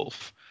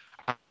Airwolf.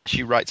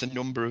 She writes a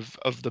number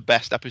of the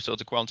best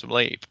episodes of Quantum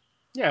Leap.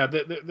 Yeah,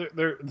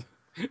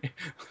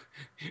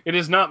 it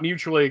is not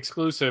mutually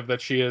exclusive that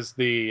she is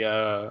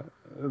the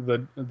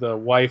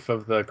wife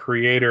of the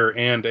creator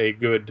and a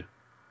good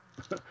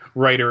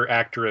writer,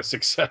 actress,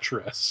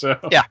 etc. So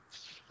yeah,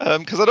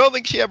 because I don't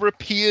think she ever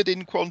appeared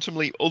in Quantum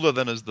Leap other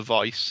than as the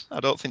voice. I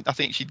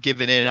think she'd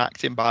given in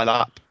acting by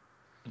that.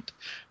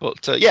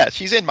 But yeah,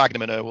 she's in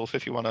Magnum and Airwolf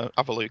if you want to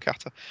have a look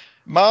at her.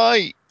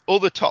 My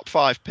other top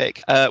 5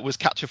 pick was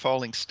Catch a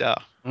Falling Star,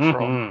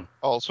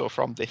 also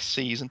from this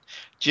season.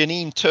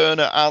 Janine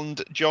Turner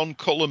and John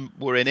Cullum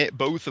were in it,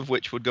 both of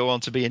which would go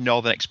on to be in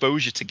Northern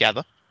Exposure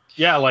together.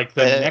 Yeah, like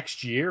the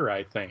next year,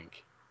 I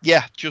think.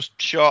 Yeah,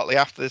 just shortly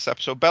after this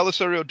episode.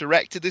 Belisario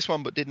directed this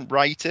one but didn't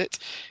write it.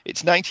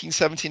 It's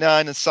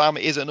 1979 and Sam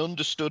is an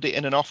understudy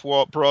in an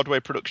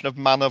off-Broadway production of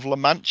Man of La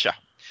Mancha.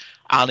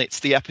 And it's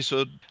the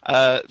episode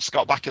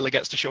Scott Bakula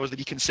gets to show us that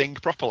he can sing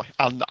properly.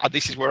 And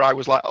this is where I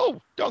was like, oh,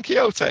 Don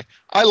Quixote.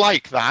 I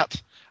like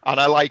that. And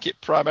I like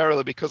it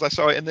primarily because I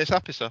saw it in this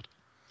episode.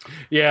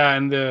 Yeah,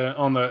 and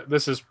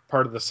this is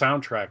part of the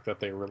soundtrack that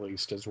they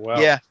released as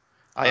well. Yeah,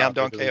 I am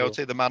Don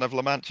Quixote, the Man of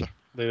La Mancha.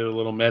 They did a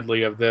little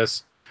medley of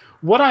this.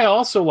 What I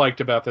also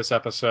liked about this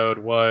episode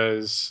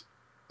was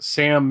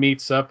Sam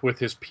meets up with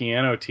his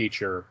piano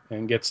teacher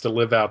and gets to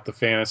live out the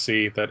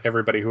fantasy that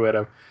everybody who had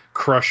a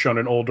crush on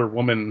an older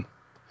woman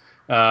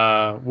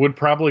would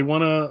probably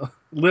want to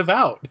live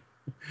out,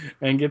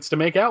 and gets to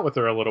make out with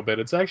her a little bit.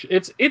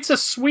 It's a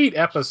sweet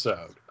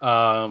episode.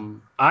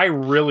 I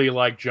really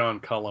like John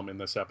Cullum in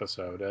this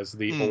episode as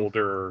the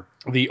older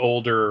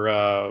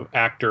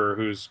actor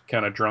who's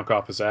kind of drunk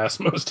off his ass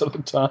most of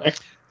the time.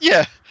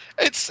 Yeah,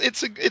 it's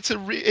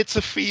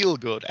a feel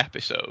good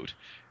episode,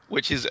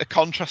 which is a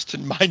contrast to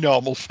my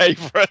normal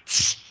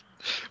favourites.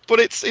 But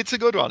it's a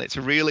good one. It's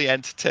a really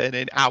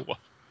entertaining hour.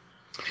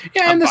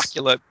 Yeah, and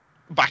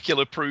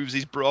Bakula proves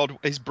his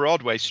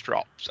Broadway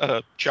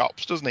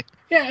chops, doesn't he?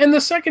 Yeah, and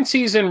the second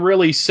season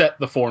really set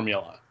the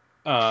formula.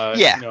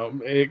 Yeah,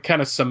 it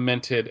kind of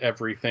cemented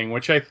everything,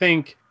 which I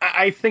think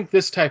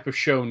this type of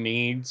show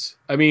needs.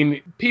 I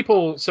mean,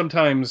 people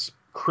sometimes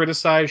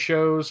criticize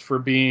shows for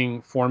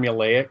being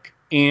formulaic,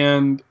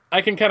 and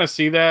I can kind of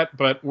see that.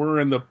 But we're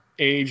in the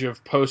age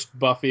of post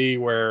Buffy,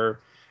 where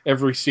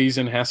every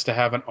season has to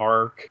have an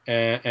arc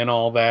and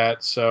all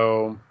that.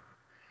 So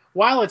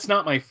while it's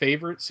not my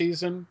favorite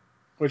season,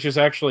 which is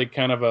actually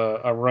kind of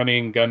a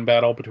running gun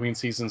battle between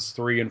seasons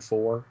 3 and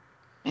 4.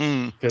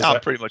 I'm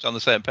pretty much on the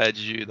same page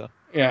as you, though.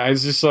 Yeah, I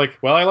was just like,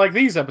 well, I like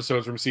these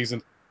episodes from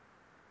season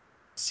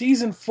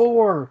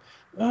 4.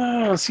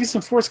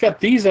 Season 4's got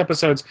these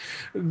episodes.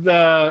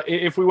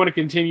 If we want to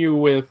continue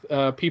with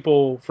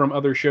people from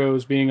other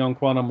shows being on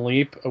Quantum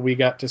Leap, we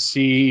got to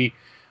see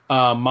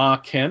Ma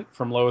Kent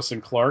from Lois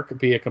and Clark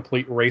be a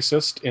complete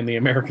racist in the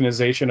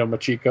Americanization of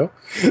Machiko.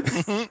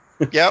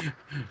 Yep.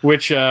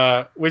 which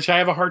I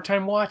have a hard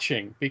time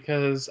watching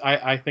because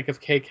I think of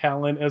Kay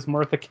Callan as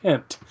Martha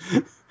Kent,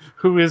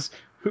 who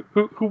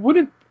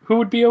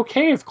would be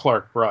okay if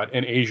Clark brought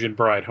an Asian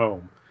bride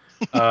home.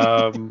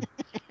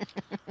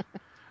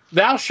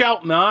 Thou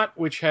Shalt Not,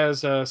 which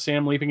has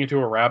Sam leaping into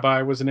a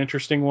rabbi, was an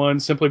interesting one,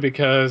 simply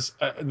because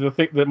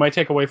my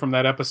takeaway from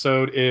that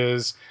episode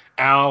is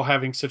Al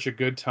having such a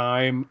good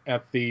time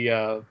at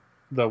the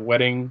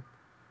wedding.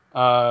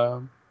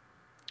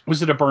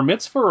 Was it a bar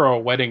mitzvah or a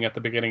wedding at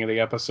the beginning of the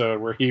episode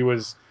where he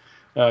was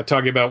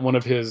talking about one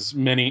of his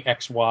many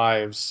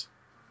ex-wives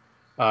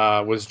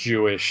was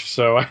Jewish?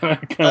 So I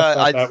kind of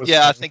thought that was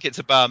funny. I think it's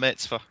a bar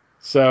mitzvah.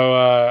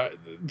 So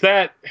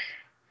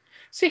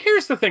see,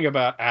 here's the thing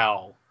about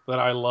Al that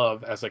I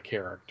love as a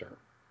character,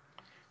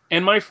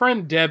 and my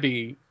friend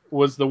Debbie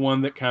was the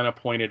one that kind of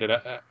pointed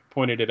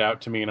it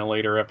out to me in a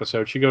later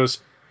episode. She goes,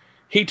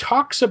 he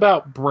talks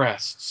about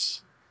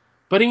breasts,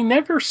 but he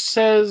never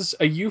says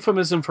a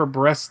euphemism for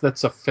breasts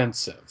that's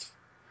offensive.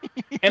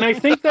 And I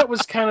think that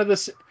was kind of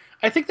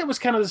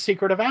the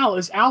secret of Al,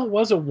 is Al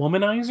was a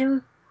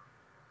womanizer,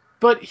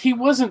 but he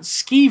wasn't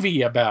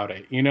skeevy about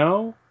it, you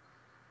know?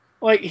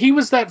 Like, he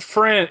was that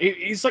friend.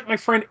 He's like my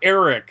friend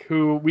Eric,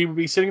 who we would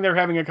be sitting there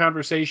having a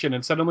conversation,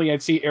 and suddenly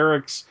I'd see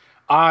Eric's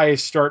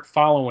eyes start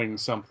following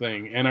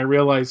something, and I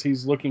realize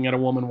he's looking at a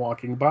woman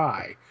walking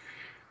by.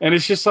 And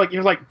it's just like,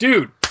 you're like,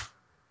 dude,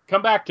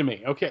 come back to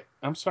me. Okay,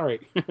 I'm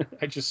sorry.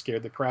 I just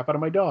scared the crap out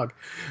of my dog.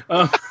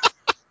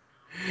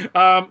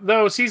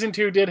 Though season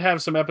 2 did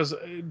have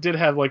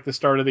like the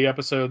start of the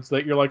episodes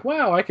that you're like,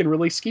 wow, I can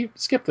really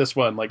skip this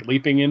one, like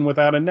leaping in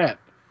without a net.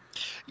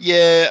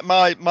 Yeah,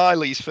 my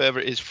least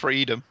favourite is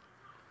Freedom.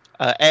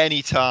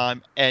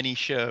 Anytime any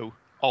show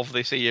of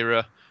this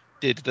era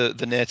did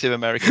the Native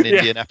American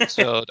Indian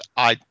episode,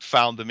 I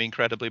found them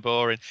incredibly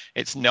boring.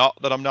 It's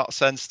not that I'm not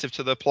sensitive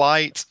to their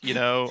plight. You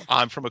know,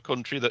 I'm from a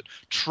country that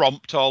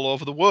tromped all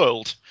over the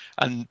world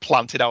and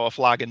planted our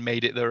flag and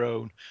made it their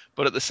own.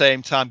 But at the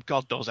same time,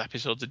 God, those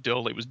episodes are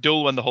dull. It was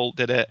dull when the Hulk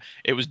did it.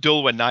 It was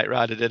dull when Knight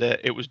Rider did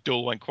it. It was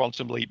dull when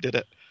Quantum Leap did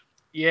it.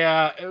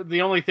 Yeah,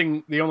 the only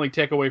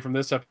takeaway from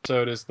this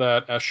episode is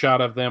that a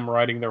shot of them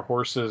riding their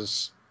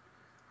horses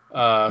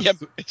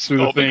through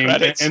the thing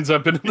ends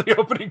up in the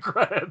opening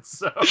credits.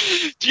 So.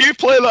 Do you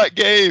play that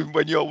game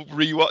when you're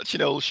rewatching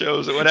old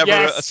shows, that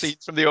whenever a scene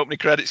from the opening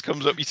credits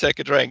comes up, you take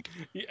a drink?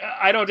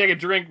 I don't take a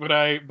drink, but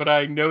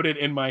I note it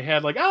in my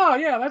head, like, oh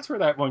yeah, that's where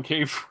that one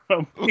came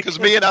from.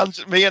 Because me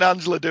and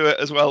Angela do it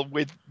as well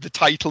with the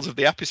titles of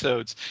the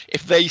episodes.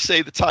 If they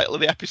say the title of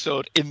the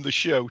episode in the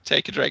show,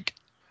 take a drink.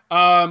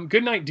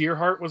 Goodnight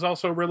Dearheart was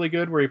also really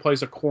good, where he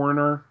plays a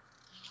coroner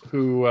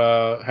who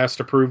has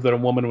to prove that a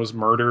woman was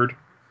murdered.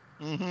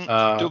 Mm-hmm.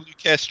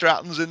 W.K.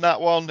 Stratton's in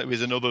that one. It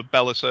was another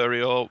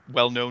Bellisario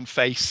well-known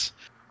face.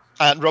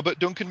 And Robert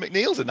Duncan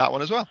McNeil's in that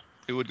one as well,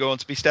 who would go on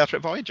to be Star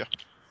Trek Voyager.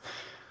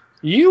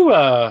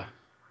 Let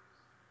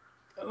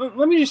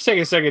me just take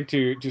a second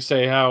to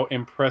say how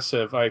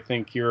impressive I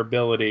think your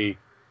ability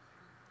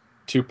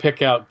to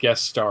pick out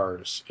guest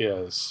stars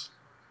is.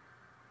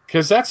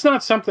 Because that's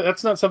not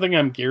something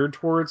I'm geared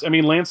towards. I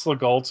mean, Lance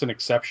LeGault's an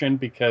exception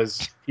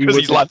because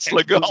he's Lance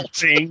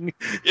LeGault.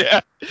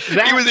 Yeah,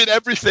 he was in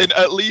everything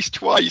at least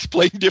twice,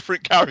 playing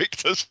different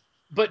characters.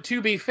 But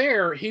to be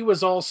fair, he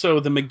was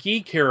also the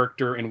McGee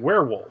character in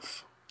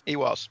Werewolf. He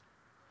was,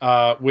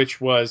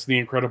 which was the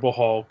Incredible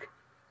Hulk,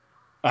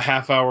 a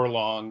half hour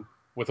long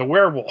with a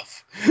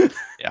werewolf.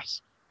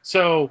 Yes.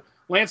 So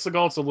Lance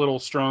LeGault's a little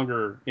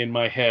stronger in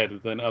my head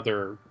than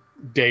other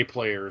day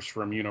players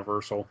from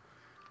Universal.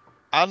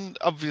 And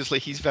obviously,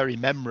 he's very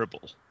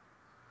memorable.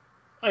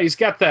 He's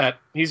got that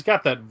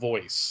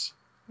voice.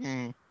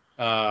 Mm.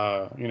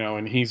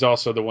 And he's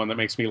also the one that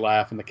makes me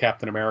laugh in the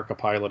Captain America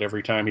pilot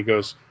every time he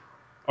goes,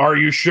 "Are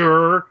you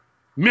sure,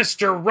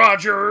 Mr.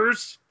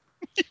 Rogers?"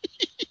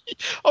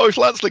 Oh, if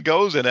Lance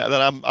LeGault's in it,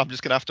 then I'm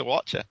just going to have to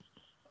watch it.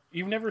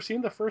 You've never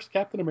seen the first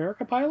Captain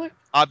America pilot?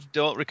 I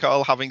don't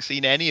recall having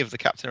seen any of the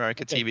Captain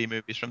America TV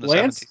movies from the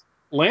 70s.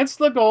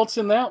 Lance LeGault's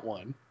in that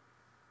one.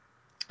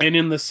 And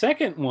in the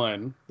second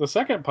one, the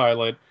second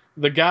pilot,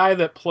 the guy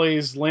that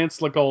plays Lance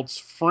LeGault's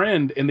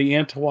friend in the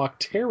Antioch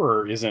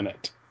Terror is in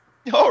it.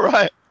 All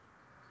right.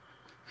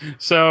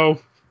 So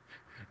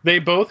they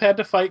both had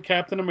to fight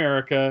Captain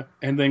America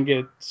and then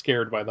get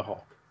scared by the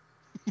Hulk.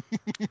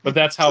 But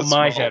that's how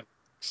my head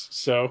works.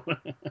 So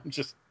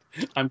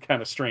I'm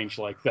kind of strange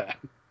like that.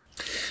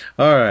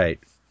 All right.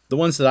 The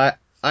ones that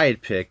I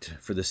had picked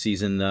for the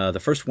season,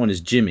 the first one is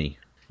Jimmy.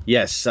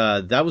 Yes,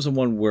 that was the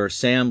one where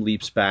Sam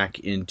leaps back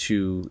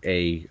into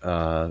a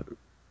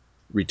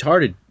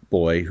retarded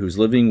boy who's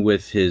living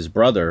with his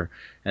brother,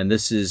 and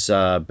this is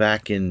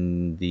back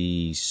in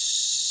the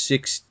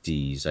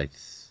 60s, I think.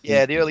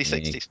 Yeah, the early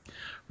 60s.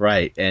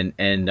 Right, and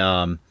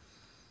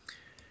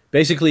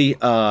basically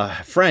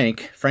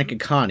Frank and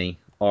Connie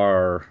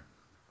are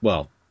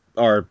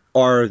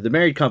the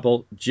married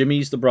couple.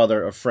 Jimmy's the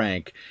brother of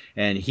Frank,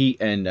 and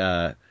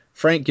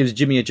Frank gives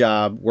Jimmy a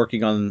job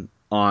working on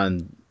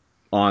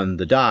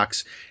the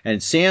docks,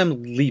 and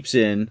Sam leaps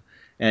in,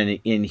 and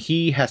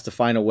he has to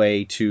find a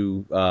way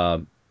to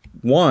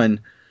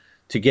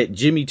to get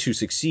Jimmy to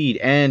succeed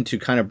and to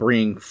kind of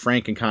bring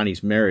Frank and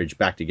Connie's marriage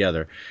back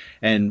together.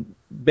 And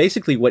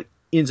basically what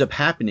ends up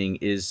happening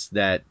is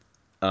that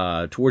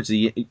towards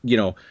the,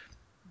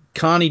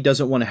 Connie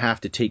doesn't want to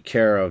have to take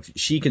care of,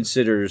 she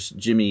considers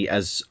Jimmy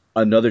as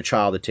another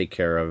child to take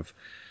care of.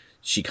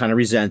 She kind of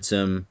resents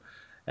him.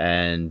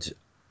 And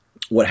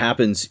what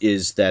happens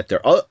is that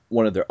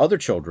one of their other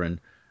children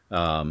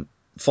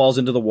falls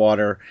into the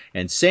water,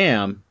 and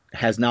Sam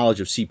has knowledge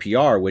of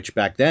CPR, which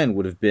back then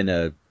would have been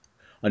a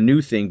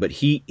new thing, but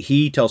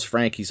he tells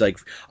Frank, he's like,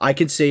 I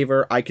can save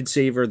her.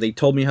 They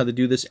told me how to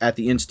do this at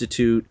the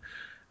Institute.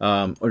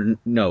 Or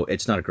no,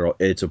 it's not a girl,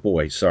 it's a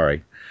boy,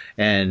 sorry.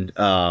 And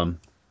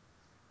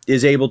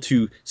is able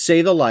to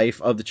save the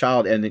life of the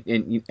child,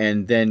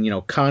 and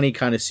then, Connie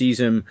kind of sees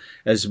him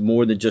as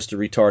more than just a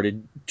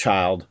retarded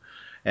child,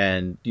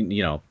 and,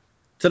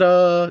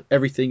 ta-da,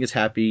 everything is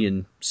happy,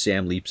 and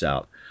Sam leaps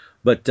out.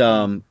 But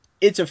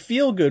it's a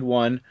feel-good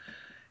one,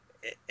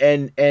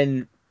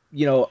 and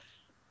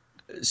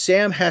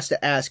Sam has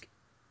to ask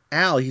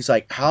Al, he's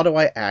like, how do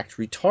I act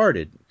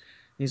retarded?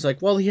 He's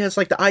like, well, he has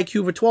like the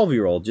IQ of a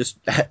 12-year-old. Just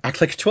act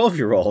like a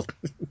 12-year-old.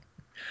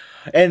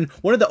 And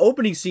one of the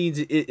opening scenes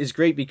is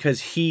great because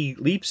he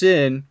leaps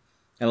in,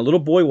 and a little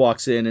boy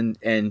walks in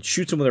and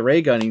shoots him with a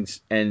ray gun,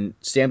 and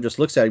Sam just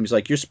looks at him. He's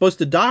like, you're supposed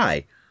to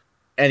die.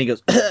 And he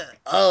goes,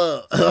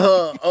 oh.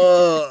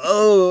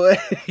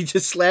 He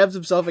just slams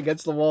himself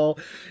against the wall,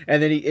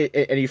 and then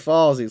he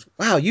falls. He's,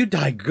 wow, you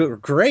died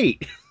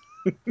great.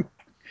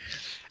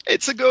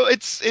 It's a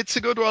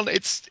good one.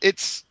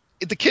 It's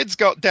the kid's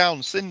got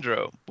Down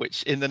syndrome,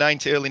 which in the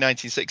early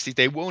 1960s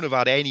they won't have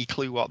had any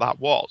clue what that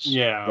was.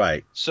 Yeah.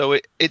 Right. So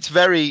it's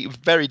very,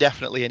 very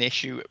definitely an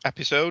issue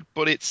episode,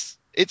 but it's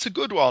a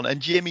good one,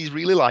 and Jimmy's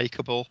really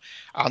likable,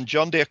 and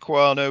John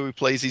D'Aquino, who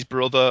plays his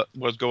brother,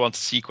 was go on to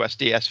Sequest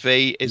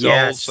DSV, is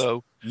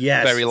also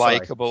very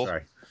likable.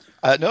 Sorry.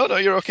 No,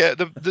 you're okay.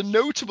 The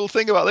notable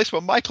thing about this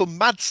one, Michael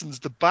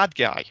Madsen's the bad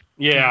guy.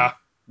 Yeah.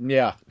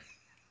 Yeah.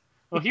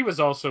 Well, he was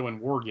also in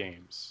War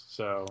Games,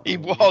 so He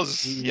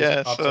was,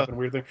 yeah. Pops So. up in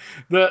weird thing.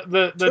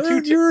 The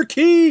Turn your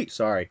key.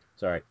 Sorry.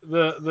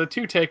 The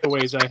two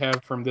takeaways I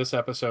have from this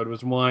episode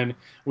was, one,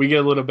 we get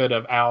a little bit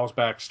of Al's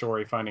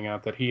backstory, finding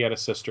out that he had a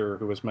sister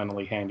who was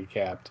mentally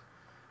handicapped,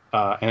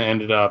 and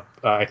ended up,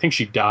 I think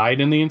she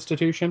died in the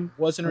institution.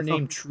 Wasn't her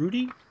name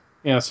Trudy?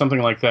 Yeah, something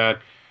like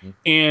that. Mm-hmm.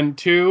 And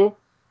two,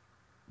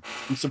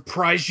 I'm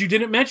surprised you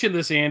didn't mention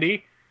this,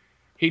 Andy.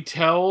 He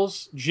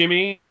tells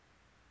his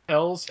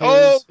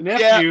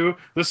nephew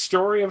the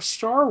story of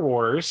Star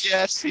Wars.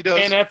 Yes, he does.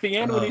 And at the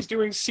end, when he's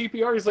doing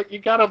CPR, he's like, "You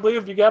gotta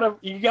live.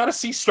 You gotta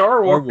see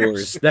Star Wars." Star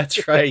Wars.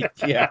 That's right.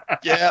 Yeah.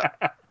 Yeah,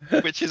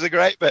 which is a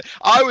great bit.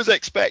 I was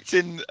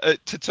expecting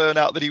to turn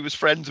out that he was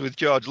friends with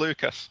George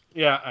Lucas.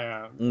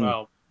 Yeah.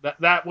 Well,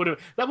 that would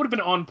have been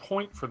on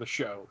point for the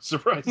show,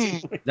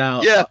 surprisingly.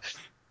 Now, Yeah.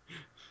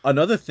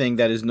 Another thing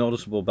that is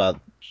noticeable about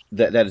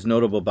that is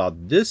notable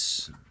about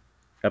this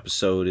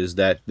episode is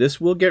that this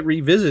will get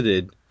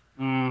revisited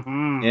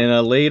Mm-hmm. in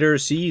a later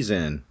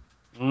season.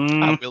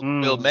 And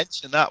we'll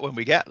mention that when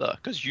we get there,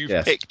 because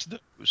you've picked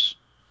those.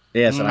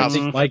 Yes, and I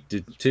think Mike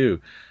did too.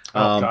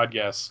 Oh, God,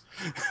 yes.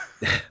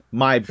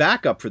 My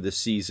backup for this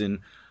season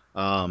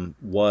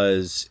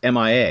was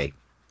MIA.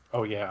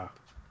 Oh, yeah.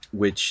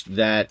 Which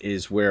that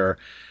is where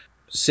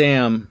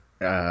Sam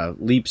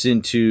leaps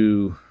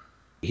into...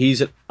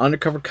 He's an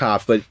undercover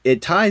cop, but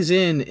it ties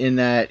in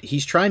that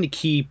he's trying to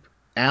keep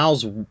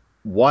Al's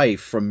wife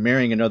from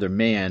marrying another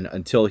man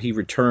until he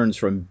returns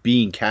from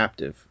being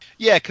captive.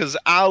 Yeah, because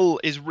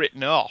Al is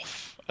written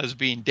off as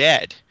being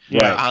dead.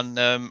 Yeah.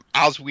 And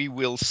as we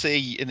will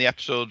see in the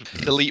episode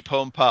The Leap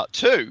Home Part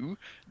 2,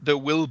 there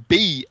will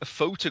be a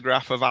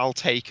photograph of Al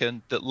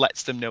taken that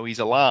lets them know he's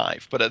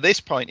alive. But at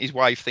this point, his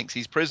wife thinks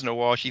he's prisoner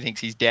war, she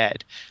thinks he's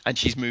dead, and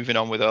she's moving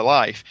on with her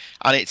life.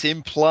 And it's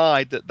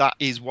implied that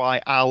is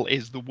why Al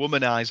is the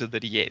womanizer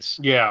that he is.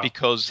 Yeah.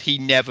 Because he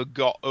never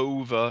got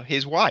over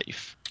his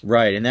wife.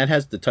 Right, and that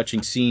has the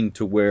touching scene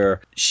to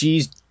where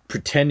she's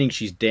pretending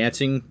she's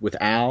dancing with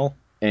Al,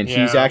 and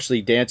he's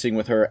actually dancing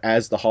with her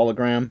as the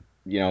hologram.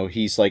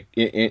 He's like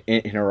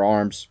in her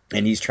arms,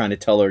 and he's trying to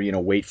tell her,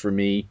 wait for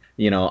me,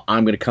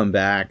 I'm going to come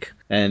back.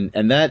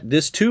 And that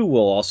this too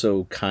will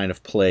also kind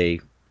of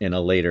play in a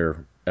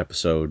later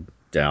episode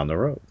down the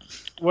road.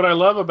 What I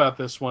love about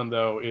this one,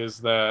 though,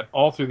 is that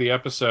all through the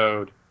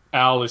episode,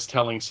 Al is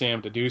telling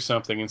Sam to do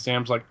something, and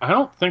Sam's like, I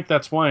don't think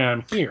that's why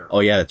I'm here.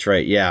 Oh, yeah, that's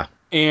right. Yeah.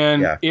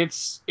 And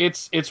it's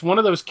one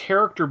of those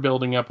character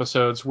building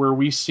episodes where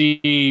we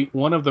see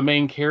one of the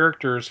main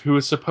characters who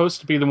is supposed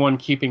to be the one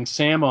keeping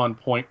Sam on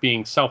point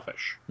being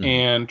selfish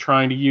and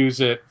trying to use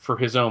it for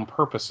his own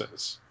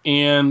purposes.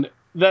 And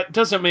that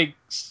doesn't make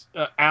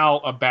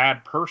Al a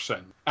bad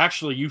person.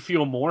 Actually, you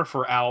feel more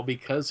for Al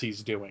because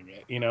he's doing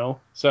it, you know?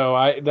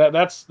 So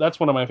that's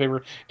one of my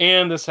favorite.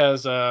 And this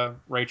has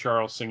Ray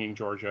Charles singing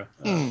Georgia.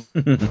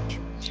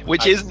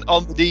 Which isn't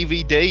on the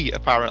DVD,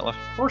 apparently.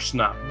 Of course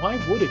not. Why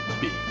would it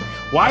be?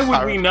 Why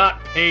would we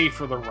not pay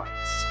for the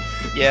rights?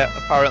 Yeah,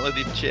 apparently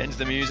they've changed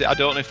the music. I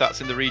don't know if that's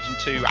in the Region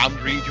 2 and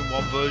Region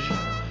 1 version.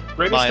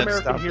 Greatest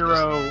American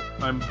Hero,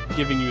 I'm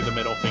giving you the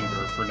middle finger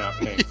for not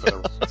paying for the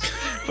rights.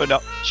 For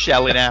not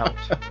shelling out.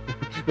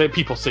 That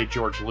people say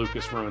George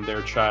Lucas ruined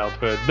their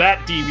childhood.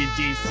 That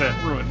DVD set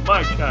ruined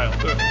my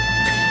childhood.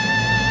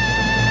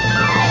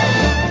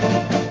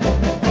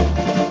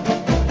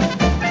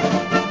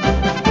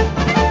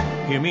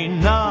 Hear me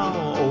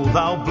now, O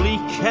thou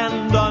bleak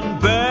and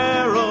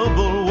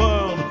unbearable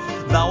world,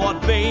 thou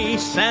art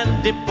base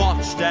and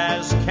debauched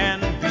as can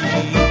be.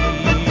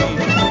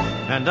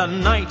 And a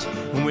knight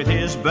with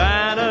his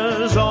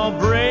banners all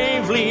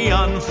bravely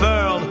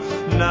unfurled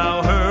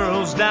now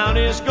hurls down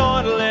his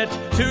gauntlet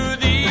to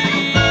thee.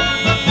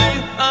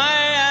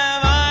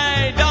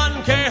 I,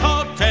 Don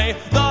Quixote,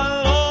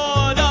 the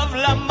Lord of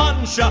La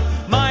Mancha,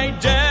 my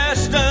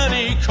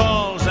destiny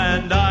calls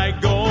and I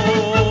go.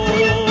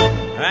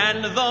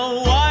 And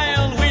the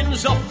wild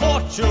winds of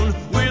fortune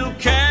will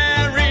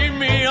carry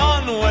me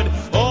onward,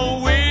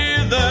 oh,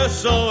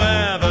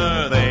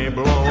 whithersoever they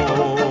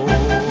blow.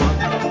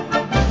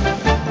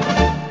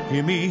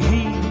 Hear me,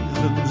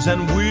 heathens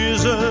and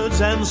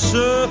wizards and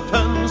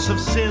serpents of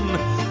sin,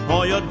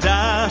 all your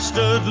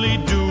dastardly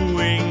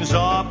doings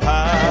are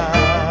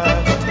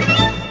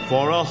past.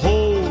 For a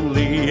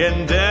holy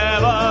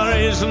endeavor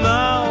is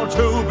now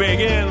to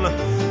begin,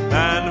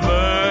 and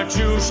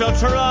virtue shall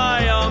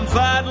triumph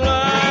at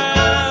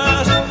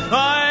last.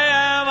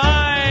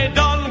 I,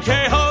 Don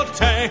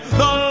Quixote, the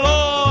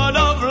Lord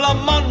of La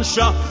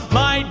Mancha,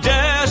 my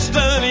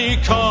destiny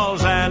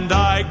calls and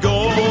I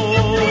go.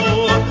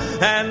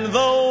 And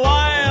the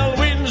wild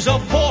winds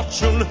of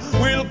fortune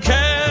will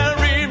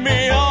carry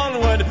me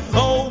onward,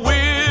 oh,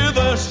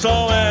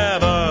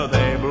 whithersoever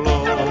they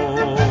blow.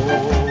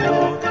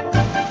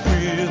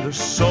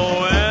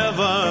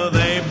 Whithersoever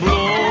they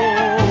blow.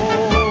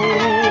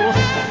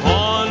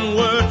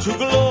 Onward to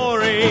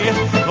glory,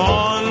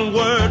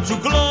 onward to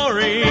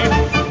glory,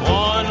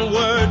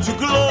 onward to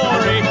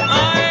glory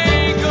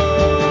I go.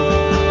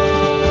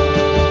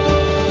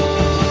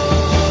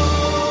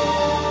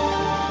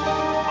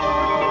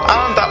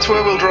 And that's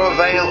where we'll draw a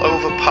veil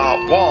over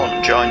part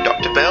 1. Join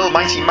Dr. Bill,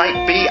 Mighty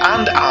Mike B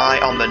and I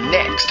on the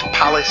next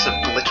Palace of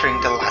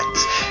Glittering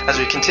Delights as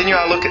we continue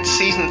our look at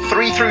season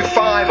 3 through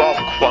 5 of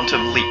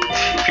Quantum Leap.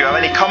 If you have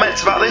any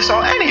comments about this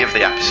or any of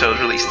the episodes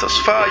released thus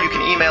far, you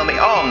can email me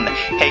on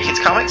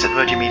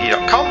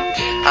heykidscomics@virginmedia.com,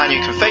 and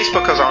you can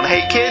Facebook us on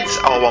Hey Kids,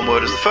 all one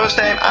word as the first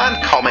name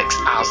and comics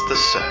as the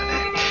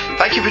surname.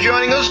 Thank you for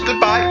joining us.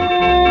 Goodbye.